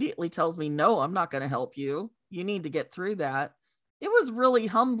somebody immediately tells me, no, I'm not going to help you, you need to get through that. It was really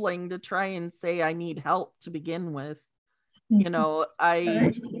humbling to try and say I need help to begin with.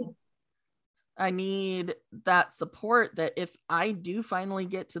 I need that support, that if I do finally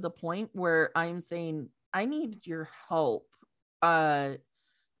get to the point where I'm saying, I need your help, that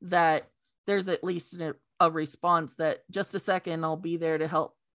there's at least a response that just a second, I'll be there to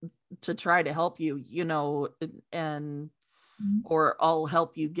help, to try to help you, and, or I'll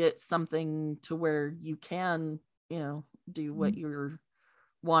help you get something to where you can, do what you're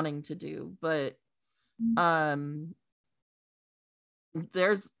wanting to do. But,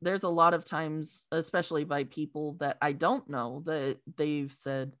 there's a lot of times, especially by people that I don't know, that they've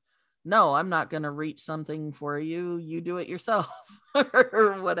said, no, I'm not going to reach something for you. You do it yourself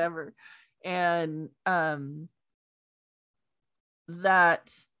or whatever. And,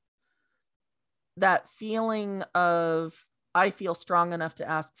 that feeling of, I feel strong enough to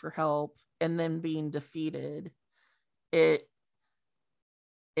ask for help and then being defeated, it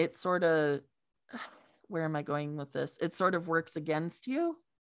sort of, where am I going with this? It sort of works against you,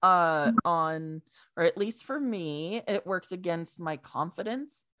 or at least for me, it works against my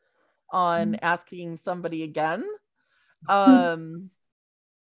confidence on asking somebody again. And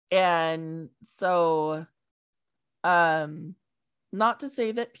so, not to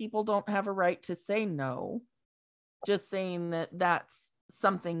say that people don't have a right to say no, just saying that that's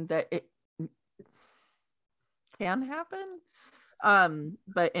something that it can happen.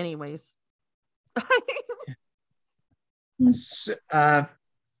 But anyways.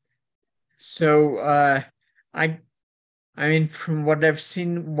 I mean, from what I've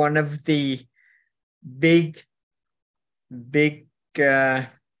seen, one of the big, I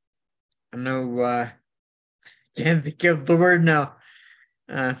don't know, can't think of the word now.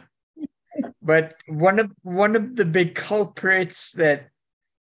 But one of the big culprits that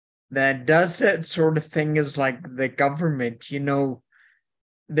does that sort of thing is like the government. You know,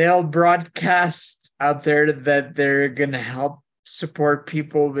 they'll broadcast out there that they're gonna help support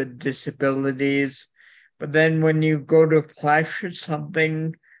people with disabilities, but then when you go to apply for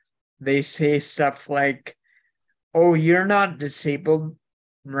something, they say stuff like, "Oh, you're not disabled,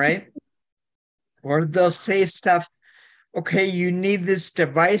 right?" Or they'll say stuff, "Okay, you need this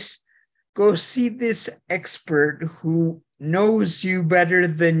device. Go see this expert who knows you better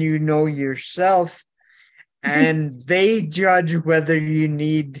than you know yourself, and they judge whether you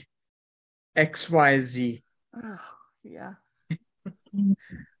need XYZ." Oh, yeah.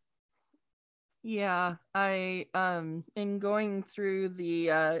 Yeah, I in going through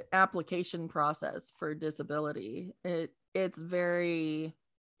the application process for disability, it's very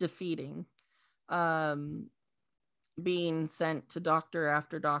defeating. Being sent to doctor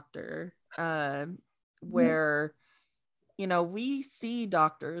after doctor, where we see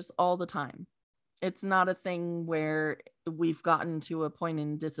doctors all the time. It's not a thing where we've gotten to a point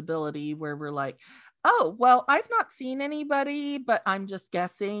in disability where we're like, oh, well, I've not seen anybody, but I'm just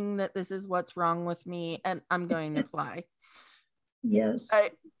guessing that this is what's wrong with me, and I'm going to apply. Yes.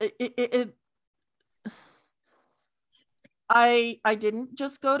 I didn't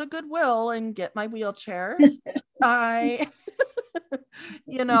just go to Goodwill and get my wheelchair. Craigslist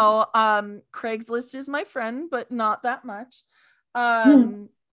is my friend, but not that much.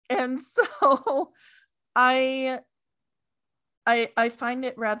 And so I find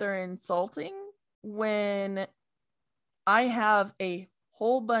it rather insulting when I have a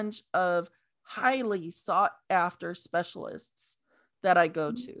whole bunch of highly sought after specialists that I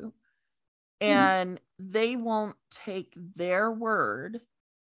go to, and they won't take their word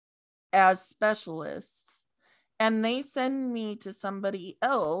as specialists, and they send me to somebody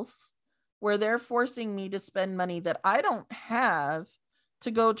else where they're forcing me to spend money that I don't have to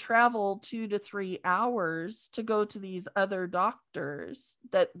go travel 2 to 3 hours to go to these other doctors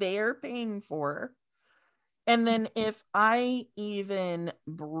that they're paying for. And then if I even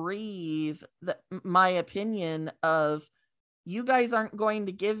breathe my opinion of, you guys aren't going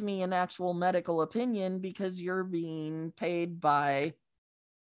to give me an actual medical opinion because you're being paid by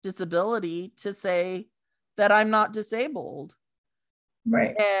disability to say that I'm not disabled.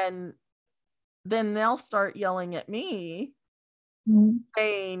 Right. And then they'll start yelling at me,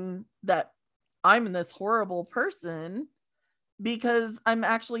 saying that I'm this horrible person because I'm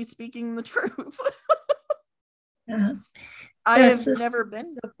actually speaking the truth. I have never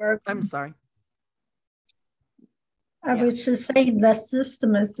been. I'm sorry. I was just saying the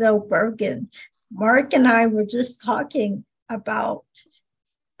system is so broken. Mark and I were just talking about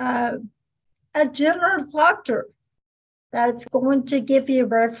a general doctor that's going to give you a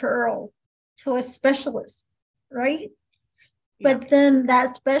referral to a specialist, right? Yeah. But then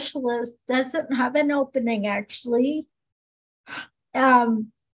that specialist doesn't have an opening actually, or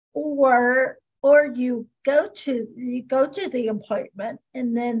you go to the appointment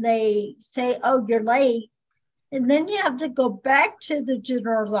and then they say, oh, you're late. And then you have to go back to the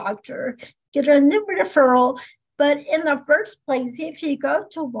general doctor, get a new referral. But in the first place, if you go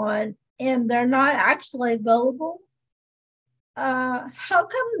to one and they're not actually available, how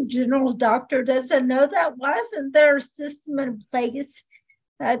come the general doctor doesn't know that? Why isn't there a system in place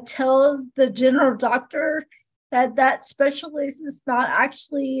that tells the general doctor that specialist is not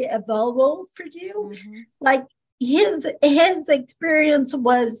actually available for you? Like his experience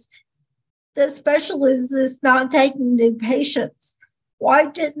was, the specialist is not taking new patients. Why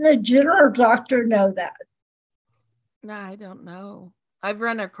didn't the general doctor know that? No, I don't know. I've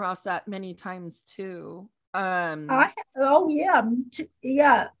run across that many times too. Several.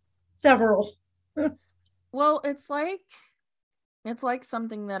 Well, it's like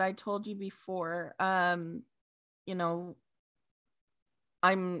something that I told you before. I'm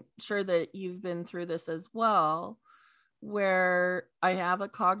sure that you've been through this as well, where I have a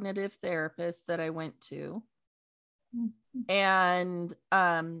cognitive therapist that I went to. And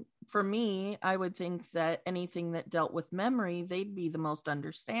for me, I would think that anything that dealt with memory, they'd be the most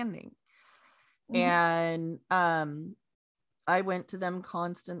understanding. And I went to them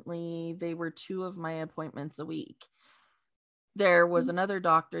constantly. They were 2 of my appointments a week. there was another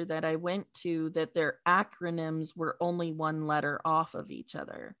doctor that I went to that their acronyms were only one letter off of each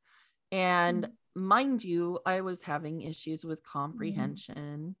other. And mind you, I was having issues with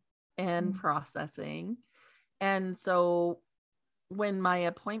comprehension and processing. And so when my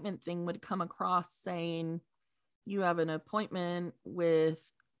appointment thing would come across saying, you have an appointment with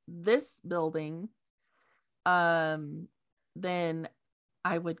this building, then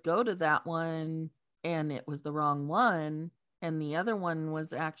I would go to that one and it was the wrong one. And the other one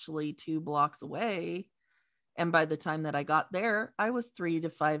was actually 2 blocks away. And by the time that I got there, I was 3 to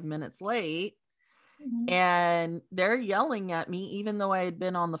 5 minutes late. And they're yelling at me, even though I had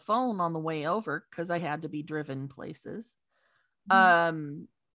been on the phone on the way over, because I had to be driven places. I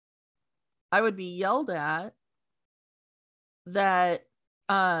would be yelled at that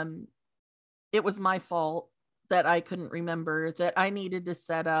it was my fault that I couldn't remember, that I needed to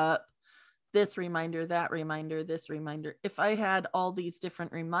set up this reminder, that reminder, this reminder. If I had all these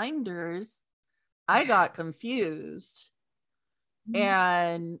different reminders, I got confused.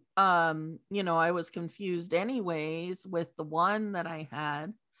 And I was confused anyways with the one that I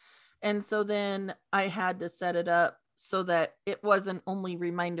had. And so then I had to set it up so that it wasn't only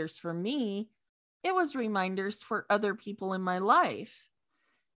reminders for me, it was reminders for other people in my life.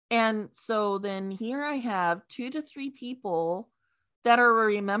 And so then here I have 2 to 3 people that are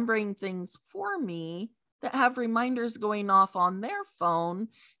remembering things for me, that have reminders going off on their phone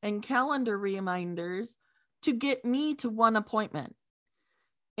and calendar reminders to get me to one appointment.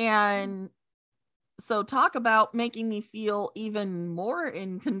 And so talk about making me feel even more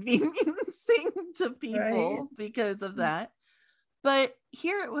inconveniencing to people because of that. But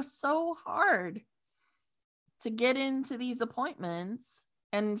here it was so hard to get into these appointments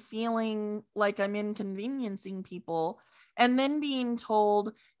and feeling like I'm inconveniencing people, and then being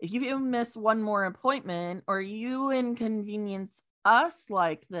told, if you miss one more appointment or you inconvenience us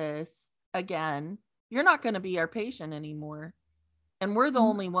like this again, you're not going to be our patient anymore. And we're the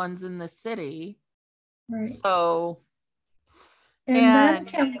only ones in the city. So, and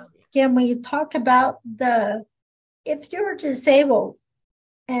then can we talk about if you're disabled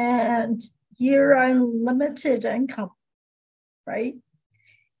and you're on limited income, right?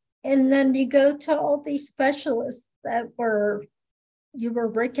 And then you go to all these specialists that you were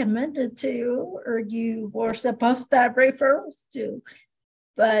recommended to, or you were supposed to have referrals to.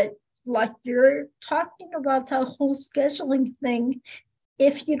 But like you're talking about the whole scheduling thing,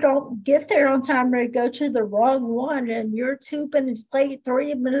 if you don't get there on time or go to the wrong one and you're 2 minutes late,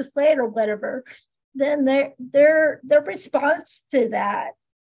 3 minutes late or whatever, then their response to that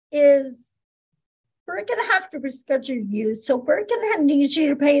is, we're going to have to reschedule you. So we're going to need you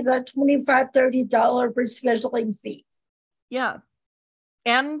to pay the $25, $30 rescheduling fee. Yeah.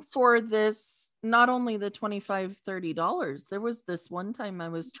 And for this, not only the $25, $30, there was this one time I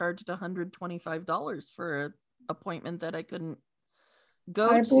was charged $125 for an appointment that I couldn't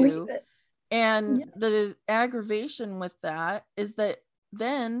go to. And the aggravation with that is that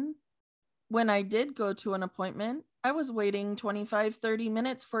then when I did go to an appointment, I was waiting 25, 30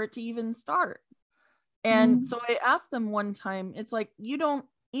 minutes for it to even start. And so I asked them one time, it's like, you don't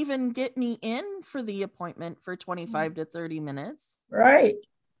even get me in for the appointment for 25 to 30 minutes. Right.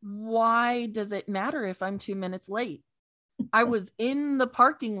 Why does it matter if I'm 2 minutes late? I was in the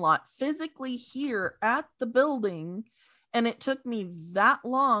parking lot, physically here at the building, and it took me that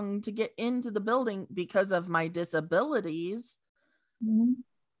long to get into the building because of my disabilities.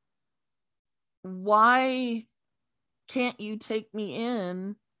 Why can't you take me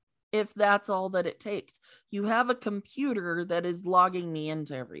in if that's all that it takes? You have a computer that is logging me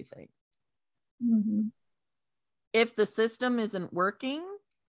into everything. If the system isn't working,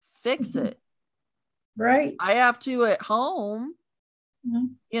 fix it. Right. I have to at home,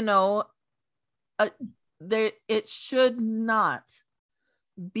 it should not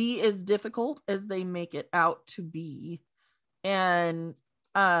be as difficult as they make it out to be. And,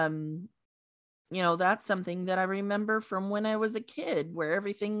 that's something that I remember from when I was a kid, where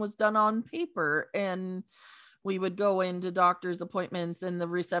everything was done on paper, and we would go into doctor's appointments and the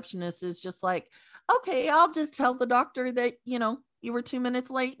receptionist is just like, okay, I'll just tell the doctor that, you were 2 minutes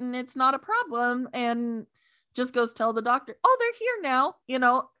late and it's not a problem, and just goes tell the doctor, oh, they're here now.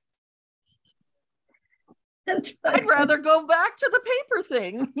 I'd rather go back to the paper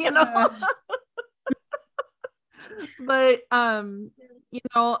thing, But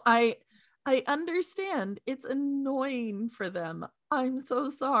I understand it's annoying for them. I'm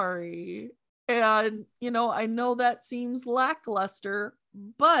so sorry. And I know that seems lackluster,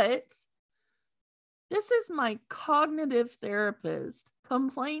 but this is my cognitive therapist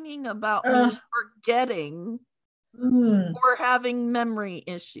complaining about me forgetting or having memory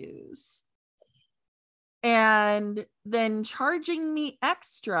issues, and then charging me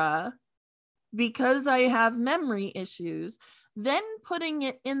extra because I have memory issues, then putting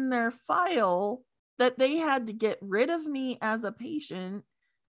it in their file that they had to get rid of me as a patient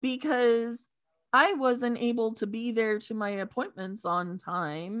because I wasn't able to be there to my appointments on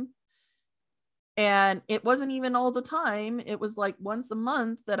time. And it wasn't even all the time. It was like once a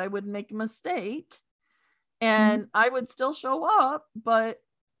month that I would make a mistake and I would still show up, but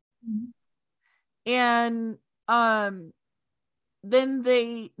and then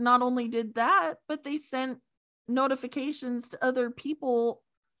they not only did that, but they sent notifications to other people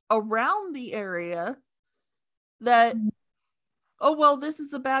around the area that, oh, well, this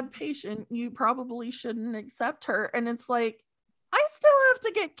is a bad patient. You probably shouldn't accept her. And it's like, I still have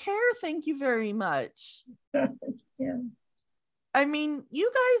to get care. Thank you very much. Yeah. I mean,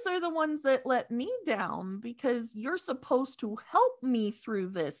 you guys are the ones that let me down because you're supposed to help me through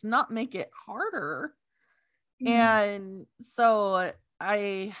this, not make it harder. And so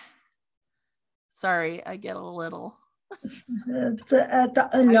sorry, I get a little. It's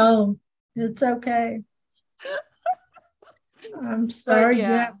alone. It's okay. I'm sorry you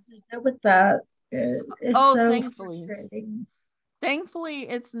have to deal with that. It's so thankfully. frustrating. Thankfully,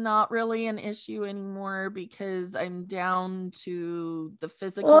 it's not really an issue anymore because I'm down to the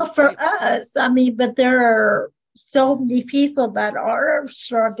physical. Well, for us, I mean, but there are so many people that are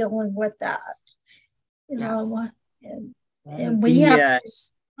struggling with that. You know, and we have to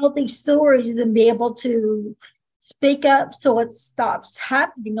tell these stories and be able to speak up so it stops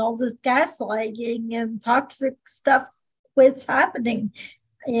happening. All this gaslighting and toxic stuff quits happening,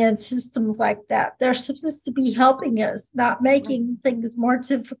 and systems like that. They're supposed to be helping us, not making things more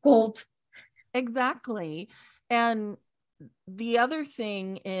difficult. Exactly. And the other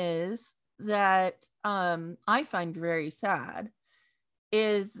thing is that I find very sad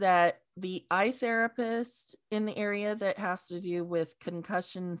is that the eye therapist in the area that has to do with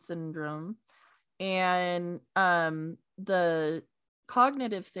concussion syndrome and the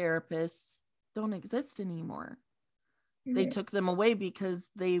cognitive therapists don't exist anymore. They took them away because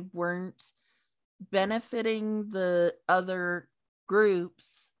they weren't benefiting the other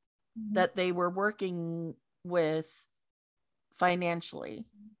groups that they were working with financially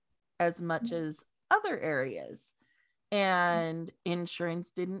as much as other areas. And insurance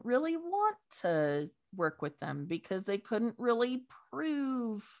didn't really want to work with them because they couldn't really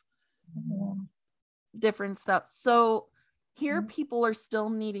prove different stuff. So here people are still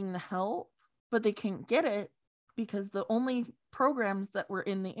needing the help, but they can't get it because the only programs that were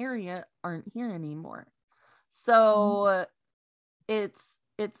in the area aren't here anymore. So it's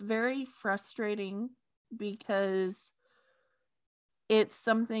very frustrating because it's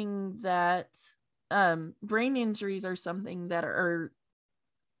something that brain injuries are something that are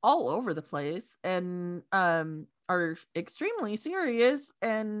all over the place and are extremely serious,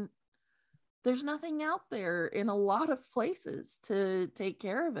 and there's nothing out there in a lot of places to take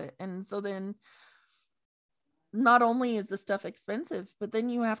care of it. And so then not only is the stuff expensive, but then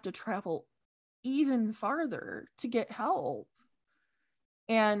you have to travel even farther to get help.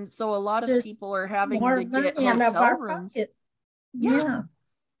 And so a lot of people are having to get hotel rooms. Yeah.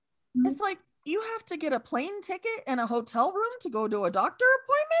 It's like you have to get a plane ticket and a hotel room to go to a doctor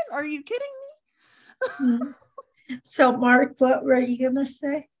appointment. Are you kidding me? So, Mark, what were you going to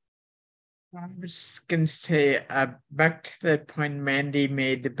say? I was going to say, back to the point Mandy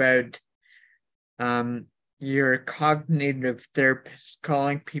made about your cognitive therapist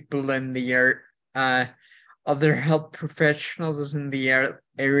calling people in the other health professionals in the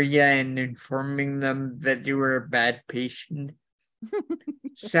area and informing them that you were a bad patient.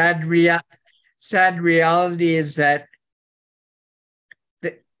 Sad reality is that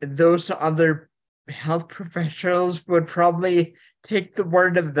those other health professionals would probably take the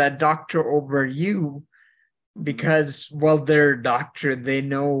word of that doctor over you because, well, they're a doctor. They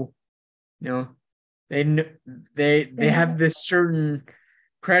know, they have this certain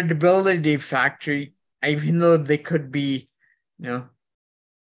credibility factor, even though they could be, they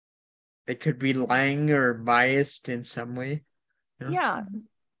could be lying or biased in some way. Yeah.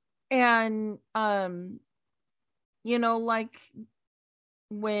 And, like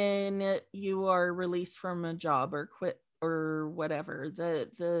when you are released from a job or quit or whatever,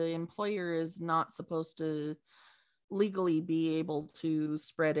 the employer is not supposed to legally be able to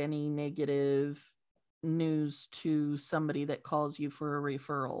spread any negative news to somebody that calls you for a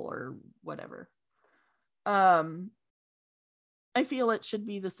referral or whatever. I feel it should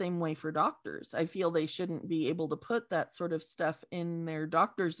be the same way for doctors. I feel they shouldn't be able to put that sort of stuff in their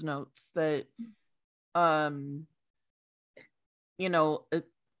doctor's notes that you know,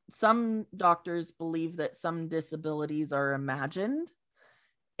 some doctors believe that some disabilities are imagined.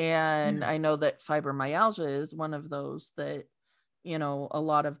 And I know that fibromyalgia is one of those that, you know, a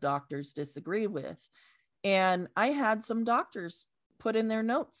lot of doctors disagree with. And I had some doctors put in their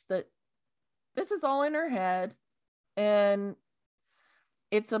notes that this is all in her head. And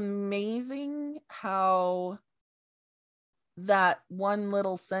it's amazing how that one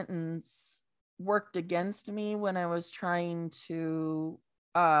little sentence worked against me when I was trying to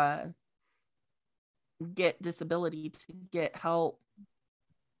get disability, to get help.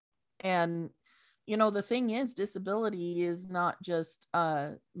 And, you know, the thing is, disability is not just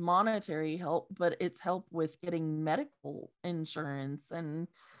monetary help, but it's help with getting medical insurance and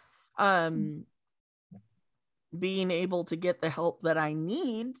being able to get the help that I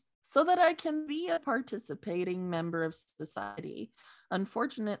need so that I can be a participating member of society.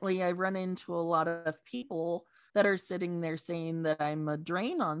 Unfortunately, I run into a lot of people that are sitting there saying that I'm a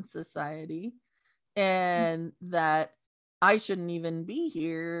drain on society and that I shouldn't even be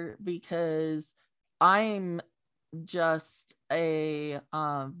here because I'm just a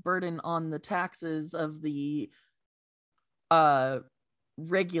burden on the taxes of the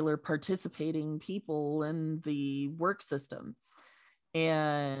regular participating people in the work system.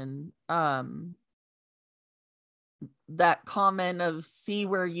 And that comment of see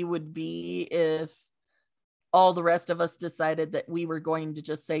where you would be if all the rest of us decided that we were going to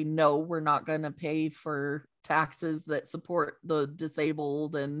just say, no, we're not going to pay for taxes that support the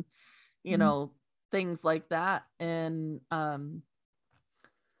disabled and, you know, things like that. And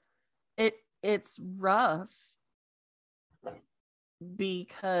it's rough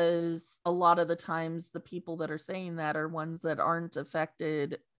because a lot of the times the people that are saying that are ones that aren't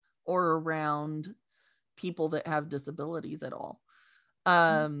affected or around people that have disabilities at all.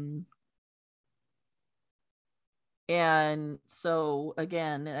 And so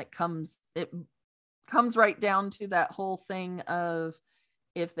again, it comes right down to that whole thing of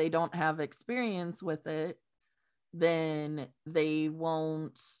if they don't have experience with it, then they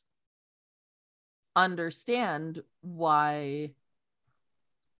won't understand why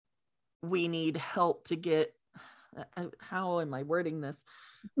we need help to get, how am I wording this?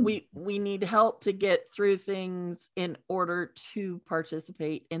 We need help to get through things in order to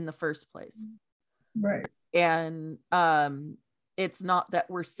participate in the first place. Right. And it's not that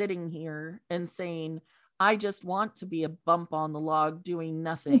we're sitting here and saying, I just want to be a bump on the log doing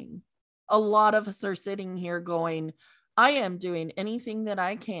nothing. A lot of us are sitting here going, I am doing anything that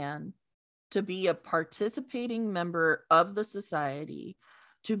I can to be a participating member of the society,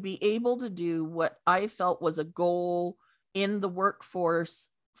 to be able to do what I felt was a goal in the workforce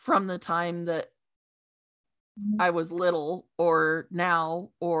from the time that I was little or now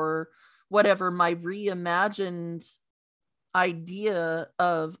or whatever my reimagined idea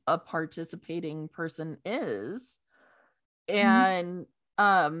of a participating person is. And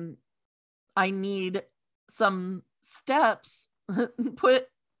I need some steps put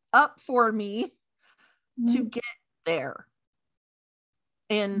up for me to get there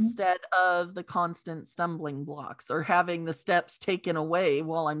instead of the constant stumbling blocks or having the steps taken away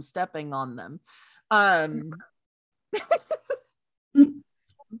while I'm stepping on them.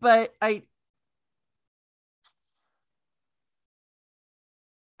 But I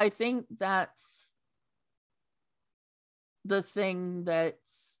think that's the thing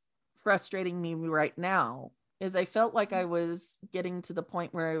that's frustrating me right now is I felt like I was getting to the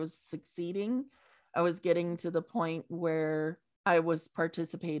point where I was succeeding. I was getting to the point where I was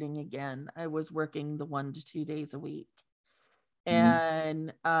participating again. I was working the 1 to 2 days a week.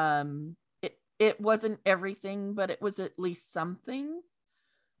 And it wasn't everything, but it was at least something.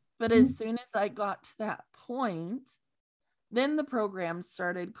 But as soon as I got to that point, then the program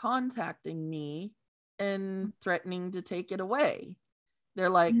started contacting me and threatening to take it away. They're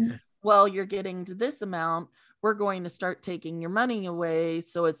like, well, you're getting to this amount. We're going to start taking your money away.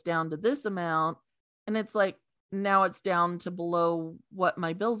 So it's down to this amount. And it's like, now it's down to below what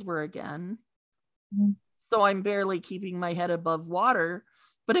my bills were again. So I'm barely keeping my head above water.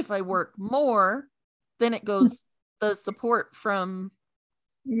 But if I work more, then it goes, the support from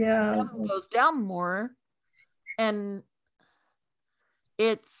them goes down more. And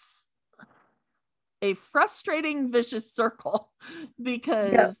it's a frustrating vicious circle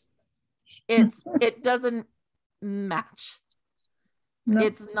because it doesn't match.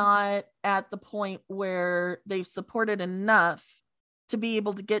 It's not at the point where they've supported enough to be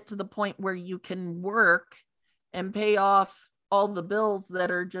able to get to the point where you can work and pay off all the bills that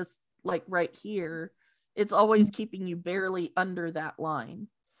are just like right here. It's always keeping you barely under that line.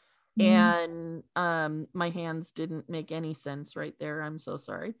 And my hands didn't make any sense right there. I'm so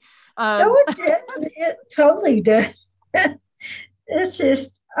sorry. No, it did. It totally did. It's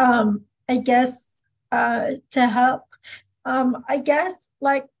just, I guess, to help. I guess,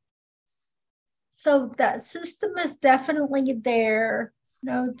 like, so that system is definitely there,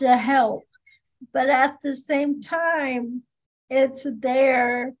 to help. But at the same time, it's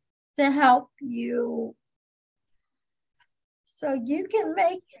there to help you so you can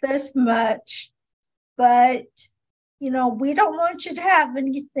make this much, but we don't want you to have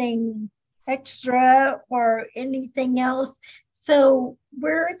anything extra or anything else. So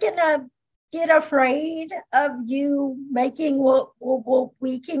we're gonna get afraid of you making what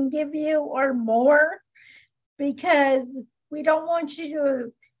we can give you or more, because we don't want you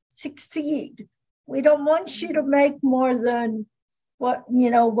to succeed. We don't want you to make more than what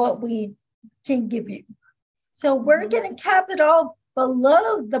we can give you. So we're going to cap it off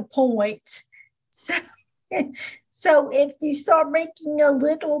below the point. So if you start making a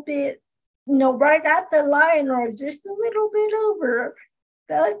little bit, right at the line or just a little bit over,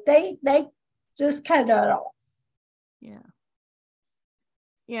 they just cut it off. Yeah.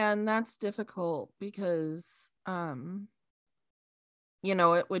 Yeah, and that's difficult because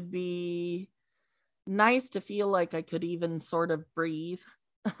it would be nice to feel like I could even sort of breathe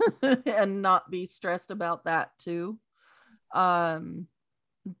and not be stressed about that too. But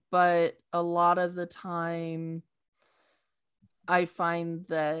a lot of the time I find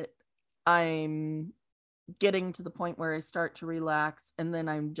that I'm getting to the point where I start to relax, and then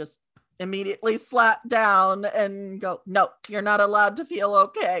I'm just immediately slapped down and go, no, you're not allowed to feel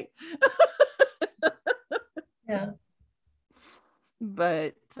okay. Yeah.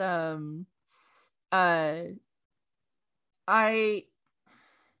 But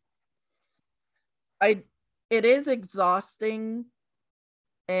it is exhausting,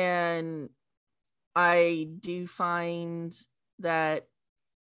 and I do find that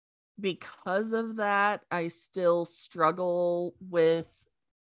because of that, I still struggle with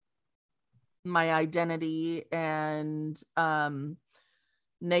my identity and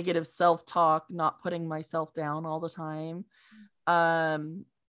negative self-talk, not putting myself down all the time.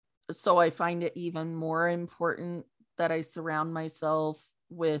 So I find it even more important that I surround myself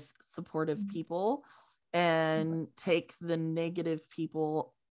with supportive people and take the negative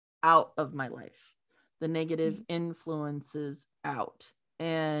people out of my life, the negative influences out.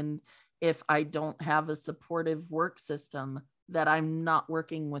 And if I don't have a supportive work system, that I'm not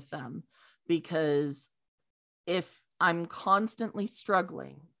working with them, because if I'm constantly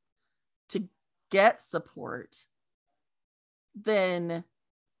struggling to get support, then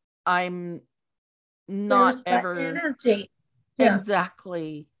I'm not There's ever that energy. Yeah.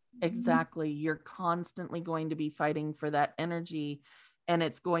 Exactly. You're constantly going to be fighting for that energy, and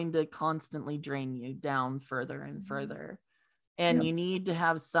it's going to constantly drain you down further and further. And you need to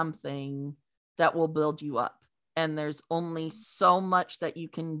have something that will build you up. And there's only so much that you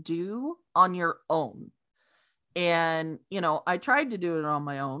can do on your own. And, I tried to do it on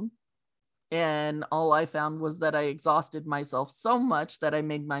my own. And all I found was that I exhausted myself so much that I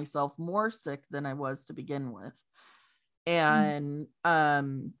made myself more sick than I was to begin with. And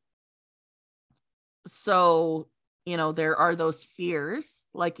so, there are those fears,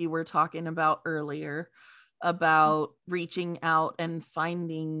 like you were talking about earlier, about reaching out and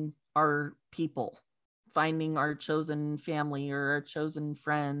finding our people, finding our chosen family or our chosen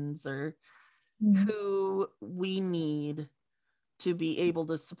friends, or who we need to be able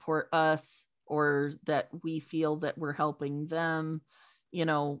to support us, or that we feel that we're helping them,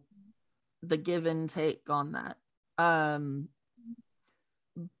 the give and take on that.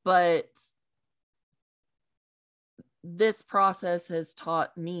 But this process has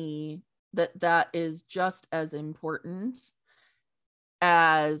taught me that is just as important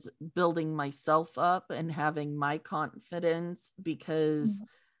as building myself up and having my confidence, because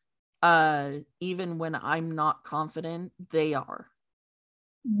even when I'm not confident, they are.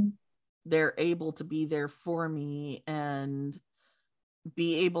 They're able to be there for me and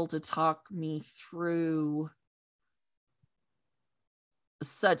be able to talk me through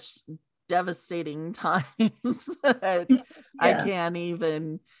such devastating times that I can't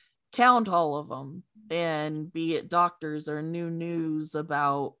even count all of them. And be it doctors or new news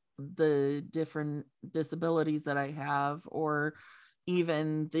about the different disabilities that I have, or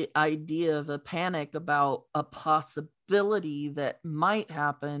even the idea of a panic about a possibility that might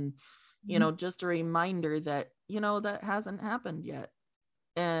happen, just a reminder that, that hasn't happened yet.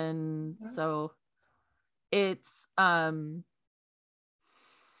 And so it's,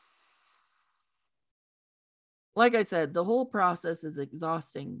 like I said, the whole process is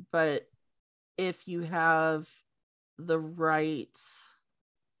exhausting, but if you have the right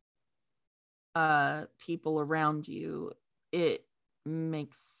people around you, it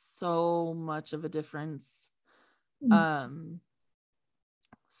makes so much of a difference.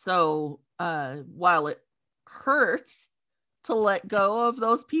 So while it hurts to let go of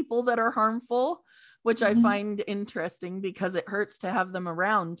those people that are harmful, which I find interesting because it hurts to have them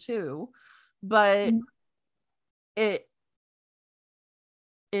around too, but it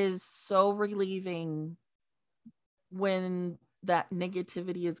is so relieving when that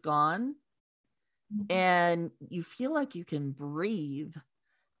negativity is gone and you feel like you can breathe.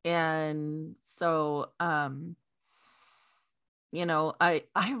 And so you know, I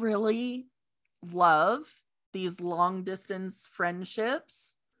really love these long distance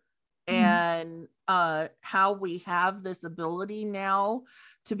friendships and how we have this ability now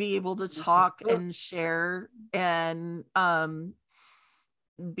to be able to talk and share and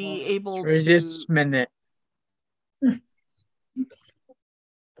be able to just a minute.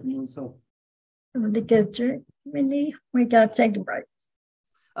 So I'm gonna get you, Minnie. We gotta take a break.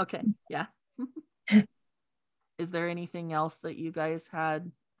 Okay, yeah. Is there anything else that you guys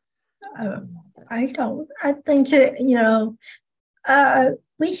had? I don't. I think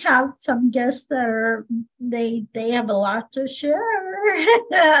we have some guests that are they have a lot to share.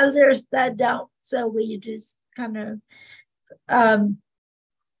 Others that don't. So we just kind of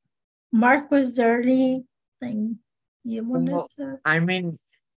Mark, was there anything you wanted to? I mean,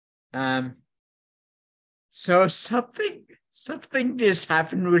 so something just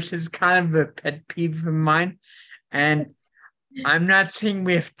happened, which is kind of a pet peeve of mine, and I'm not saying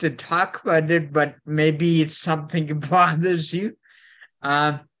we have to talk about it, but maybe it's something that bothers you.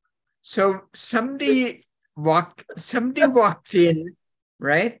 So somebody walked in,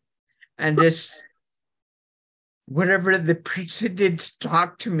 right? And just whatever the person did to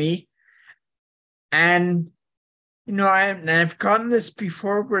talk to me. And, you know, I've gotten this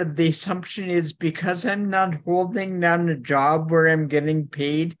before where the assumption is because I'm not holding down a job where I'm getting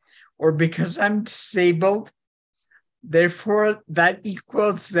paid or because I'm disabled, therefore that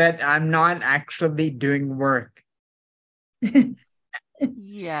equals that I'm not actually doing work.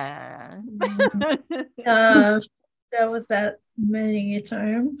 Yeah. Dealt with that many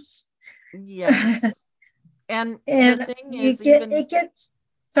times. Yes. And And the thing you is, it gets.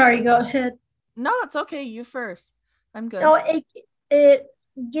 Sorry, go ahead. No, it's okay. You first. I'm good. No, it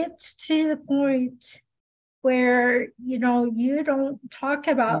gets to the point where you don't talk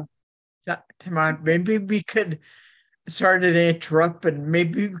about. Come on, maybe we could. Sorry to interrupt, but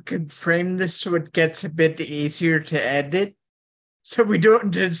maybe we could frame this so it gets a bit easier to edit, so we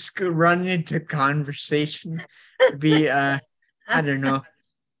don't just run into conversation. I don't know.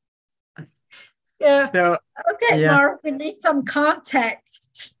 Yeah. So okay, yeah. Mark, we need some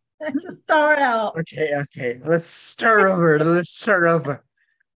context to start out. Okay. Let's start over.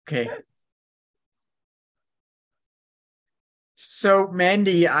 Okay. So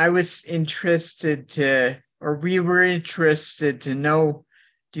Mandy, we were interested to know,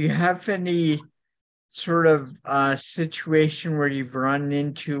 do you have any sort of situation where you've run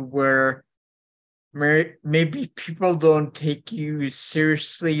into where maybe people don't take you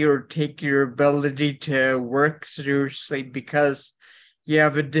seriously or take your ability to work seriously because you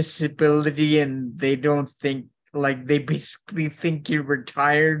have a disability and they don't think, like, they basically think you're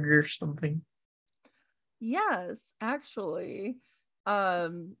retired or something? Yes, actually. I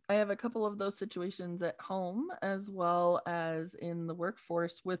have a couple of those situations at home as well as in the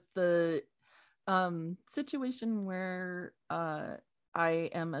workforce with the situation where I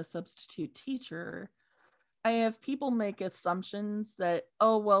am a substitute teacher. I have people make assumptions that,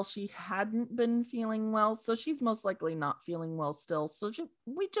 oh, well, she hadn't been feeling well, so she's most likely not feeling well still, so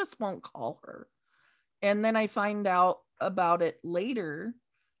we just won't call her. And then I find out about it later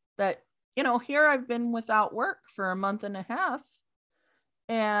that, here I've been without work for a month and a half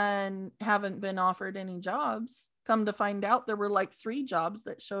and haven't been offered any jobs. Come to find out, there were like 3 jobs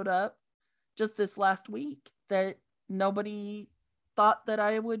that showed up just this last week that nobody thought that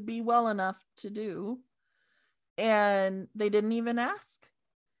I would be well enough to do. And they didn't even ask.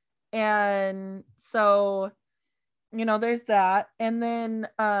 And so, there's that. And then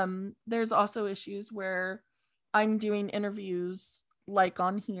there's also issues where I'm doing interviews like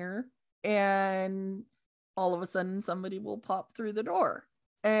on here, and all of a sudden somebody will pop through the door.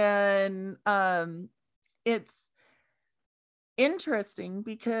 And it's interesting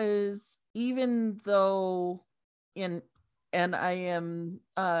because even though and I am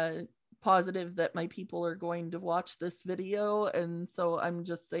positive that my people are going to watch this video, and so I'm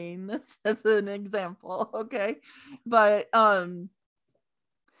just saying this as an example, okay? But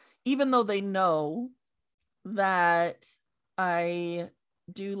even though they know that I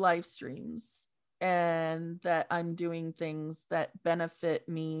do live streams and that I'm doing things that benefit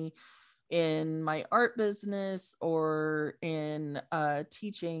me in my art business or in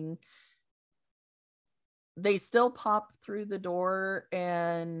teaching, they still pop through the door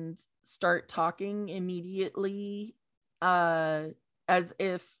and start talking immediately, as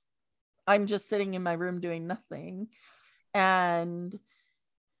if I'm just sitting in my room doing nothing. And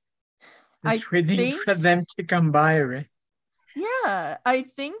Just waiting for them to come by, right? Yeah, I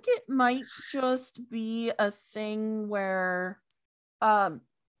think it might just be a thing where,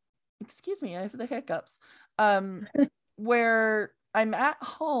 excuse me, I have the hiccups, where I'm at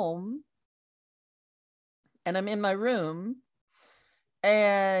home and I'm in my room,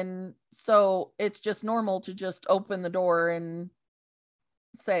 and so it's just normal to just open the door and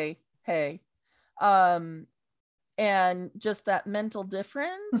say, hey, and just that mental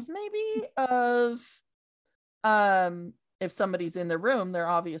difference maybe of, if somebody's in the room, they're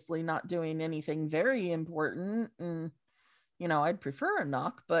obviously not doing anything very important, and I'd prefer a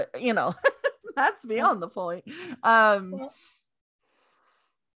knock, but that's beyond the point.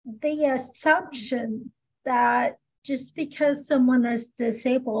 The assumption that just because someone is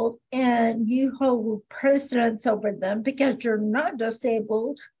disabled and you hold precedence over them because you're not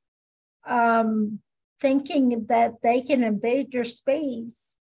disabled, thinking that they can invade your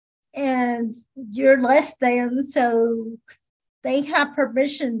space and you're less than, so they have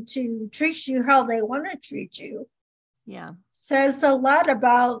permission to treat you how they want to treat you. Yeah. Says a lot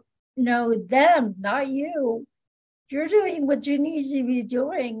about, them, not you. You're doing what you need to be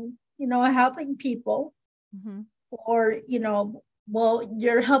doing, helping people. Mm-hmm. Or, well,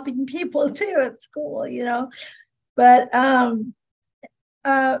 you're helping people too at school, but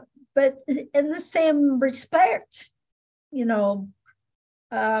in the same respect,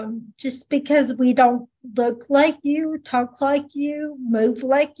 just because we don't look like you, talk like you, move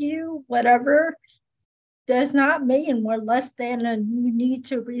like you, whatever, does not mean we're less than and you need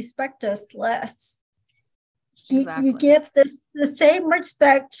to respect us less. Exactly. You give the same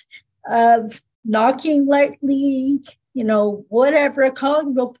respect of knocking lightly, whatever,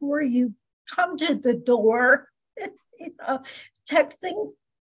 calling before you come to the door, texting.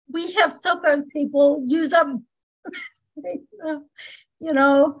 We have cell phones, people use them.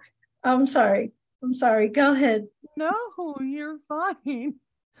 I'm sorry. Go ahead. No, you're fine.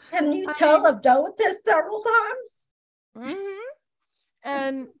 Can you tell I've dealt with this several times? Mm-hmm.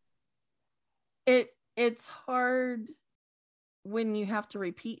 And it's hard when you have to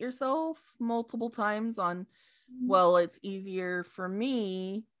repeat yourself multiple times on, well, it's easier for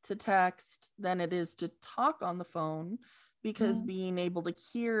me to text than it is to talk on the phone, because being able to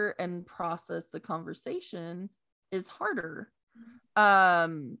hear and process the conversation is harder.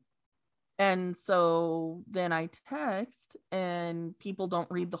 And so then I text and people don't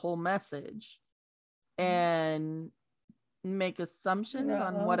read the whole message and make assumptions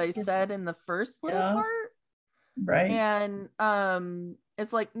on what I said in the first little part. Right. And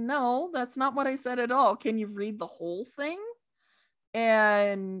it's like, no, that's not what I said at all. Can you read the whole thing?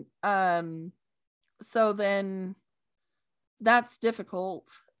 And so then that's difficult.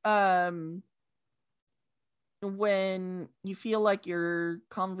 When you feel like your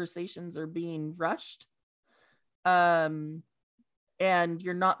conversations are being rushed, and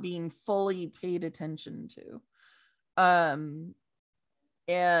you're not being fully paid attention to. And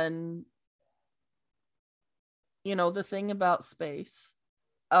the thing about space,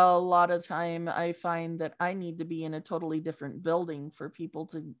 a lot of time I find that I need to be in a totally different building for people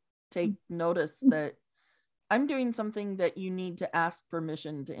to take notice that I'm doing something that you need to ask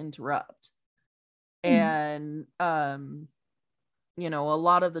permission to interrupt. And a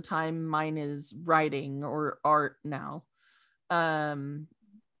lot of the time mine is writing or art now, and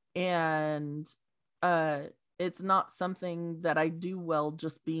it's not something that I do well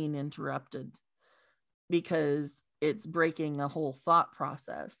just being interrupted, because it's breaking a whole thought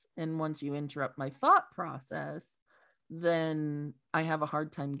process. And once you interrupt my thought process, then I have a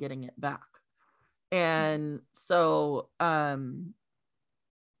hard time getting it back. And so,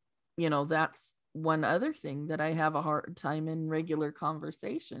 that's one other thing that I have a hard time in regular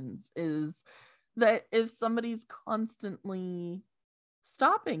conversations, is that if somebody's constantly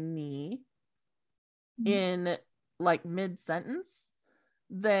stopping me in like mid-sentence,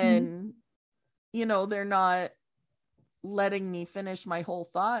 then they're not letting me finish my whole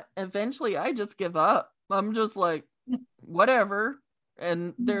thought. Eventually I just give up. I'm just like, whatever.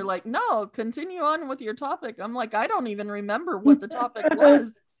 And they're like, no, continue on with your topic. I'm like, I don't even remember what the topic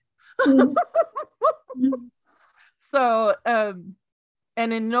was. So, and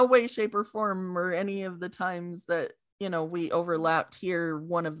in no way, shape, or form, or any of the times that, you know, we overlapped here,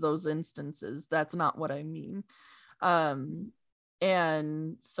 one of those instances. That's not what I mean.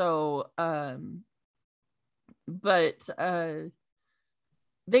 And so, but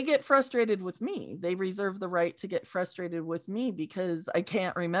they get frustrated with me. They reserve the right to get frustrated with me because I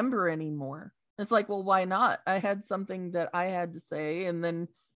can't remember anymore. It's like, well, why not? I had something that I had to say, and then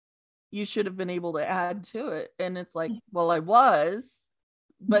you should have been able to add to it. And it's like, well, I was,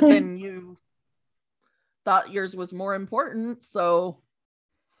 but then you thought yours was more important. So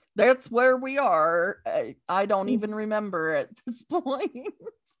that's where we are. I don't even remember at this point.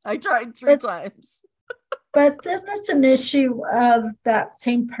 I tried 3 times. But then it's an issue of that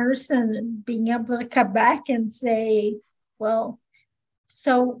same person being able to come back and say, well,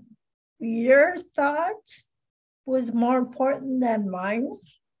 so your thought was more important than mine,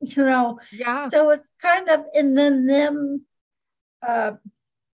 you know? Yeah. So it's kind of, and then them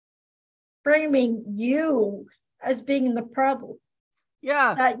framing you as being the problem.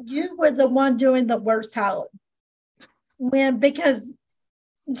 Yeah. That you were the one doing the word salad. Because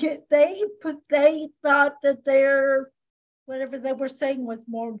they thought that their whatever they were saying was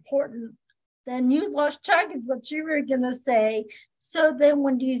more important. Then you lost track of what you were going to say. So then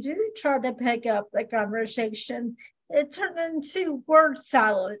when you do try to pick up the conversation, it turned into word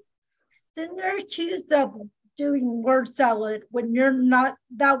salad. Then you're accused of doing word salad when you're not,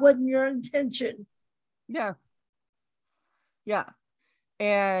 that wasn't your intention. Yeah. Yeah.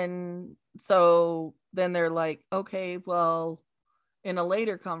 And so then they're like, okay, well, in a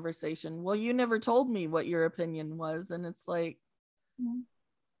later conversation, well, you never told me what your opinion was. And it's like,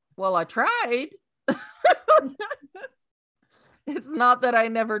 well, I tried. It's not that I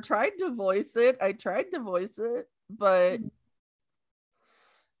never tried to voice it. I tried to voice it, but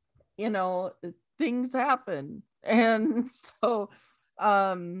you know, things happen. And so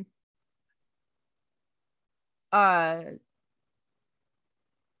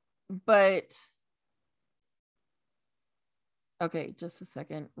but okay, just a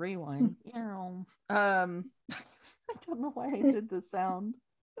second. Rewind. I don't know why I did the sound.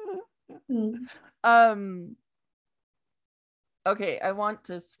 Okay, I want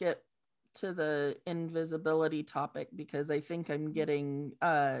to skip to the invisibility topic because I think I'm getting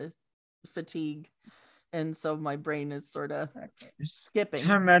fatigue, and so my brain is sort of skipping.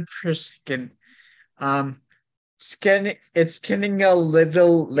 Time out for a second. It's getting a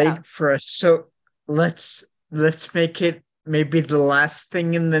little late for us, so let's make it maybe the last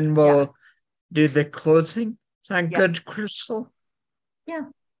thing, and then we'll do the closing. Is that good, Crystal? Yeah.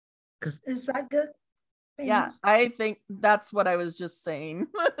 Is that good? Yeah, I think that's what I was just saying.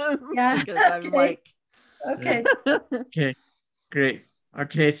 Yeah. Because I'm like, okay. Okay, great.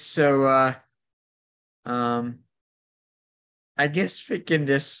 Okay, so I guess we can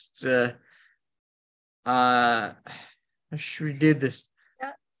just how should we do this?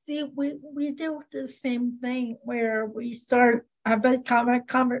 Yeah, see, we do the same thing where we start a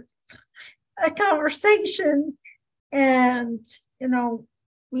conversation, and you know,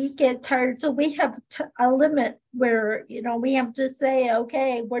 we get tired, so we have a limit where, you know, we have to say,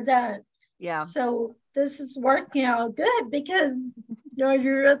 okay, we're done. Yeah. So this is working out good because, you know,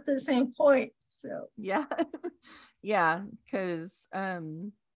 you're at the same point. So yeah. Yeah, because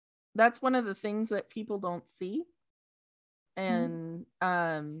that's one of the things that people don't see. And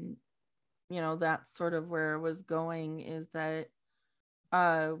you know, that's sort of where I was going, is that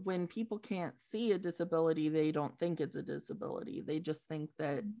when people can't see a disability, they don't think it's a disability. They just think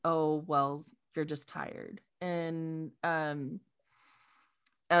that, oh, well, you're just tired. And a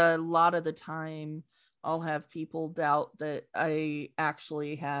lot of the time I'll have people doubt that I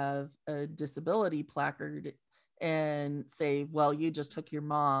actually have a disability placard and say, well, you just took your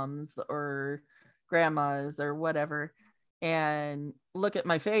mom's or grandma's or whatever, and look at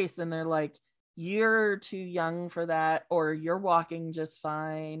my face and they're like, you're too young for that, or you're walking just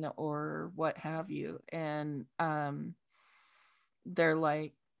fine, or what have you. And they're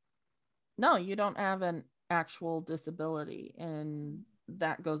like, no, you don't have an actual disability. And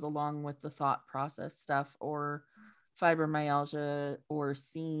that goes along with the thought process stuff, or fibromyalgia, or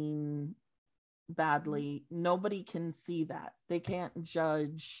seeing badly. Nobody can see that. They can't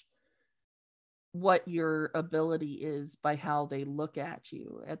judge what your ability is by how they look at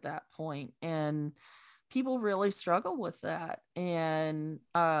you at that point. And people really struggle with that. And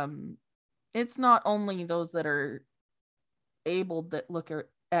it's not only those that are able that look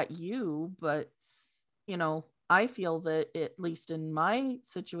at you, but you know, I feel that, at least in my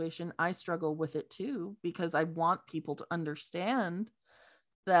situation, I struggle with it too, because I want people to understand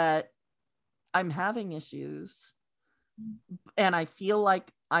that I'm having issues, and I feel like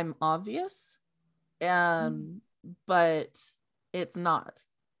I'm obvious, but it's not.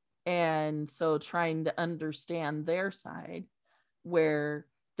 And so trying to understand their side where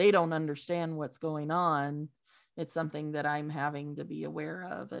they don't understand what's going on, it's something that I'm having to be aware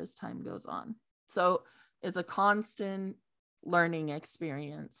of as time goes on. So it's a constant learning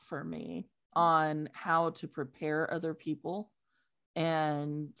experience for me on how to prepare other people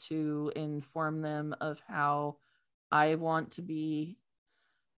and to inform them of how I want to be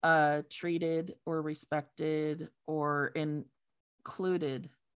treated or respected or included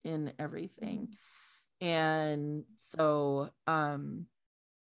in everything. And so I'm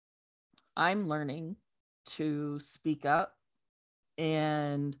learning to speak up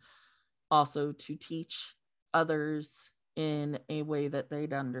and also to teach others in a way that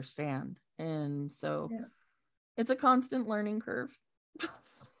they'd understand. And so it's a constant learning curve.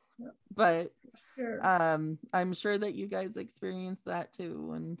 But I'm sure that you guys experience that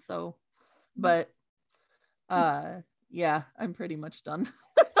too. And so, but yeah, I'm pretty much done.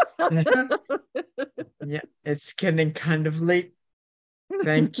 Yeah, it's getting kind of late.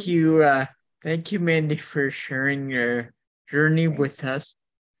 Thank you, Mandy, for sharing your journey with us.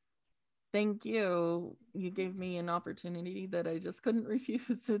 Thank you. You gave me an opportunity that I just couldn't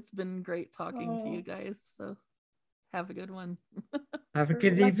refuse. It's been great talking to you guys. So have a good one. Have a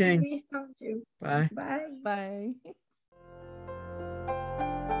good evening. We found you. Bye. Bye. Bye.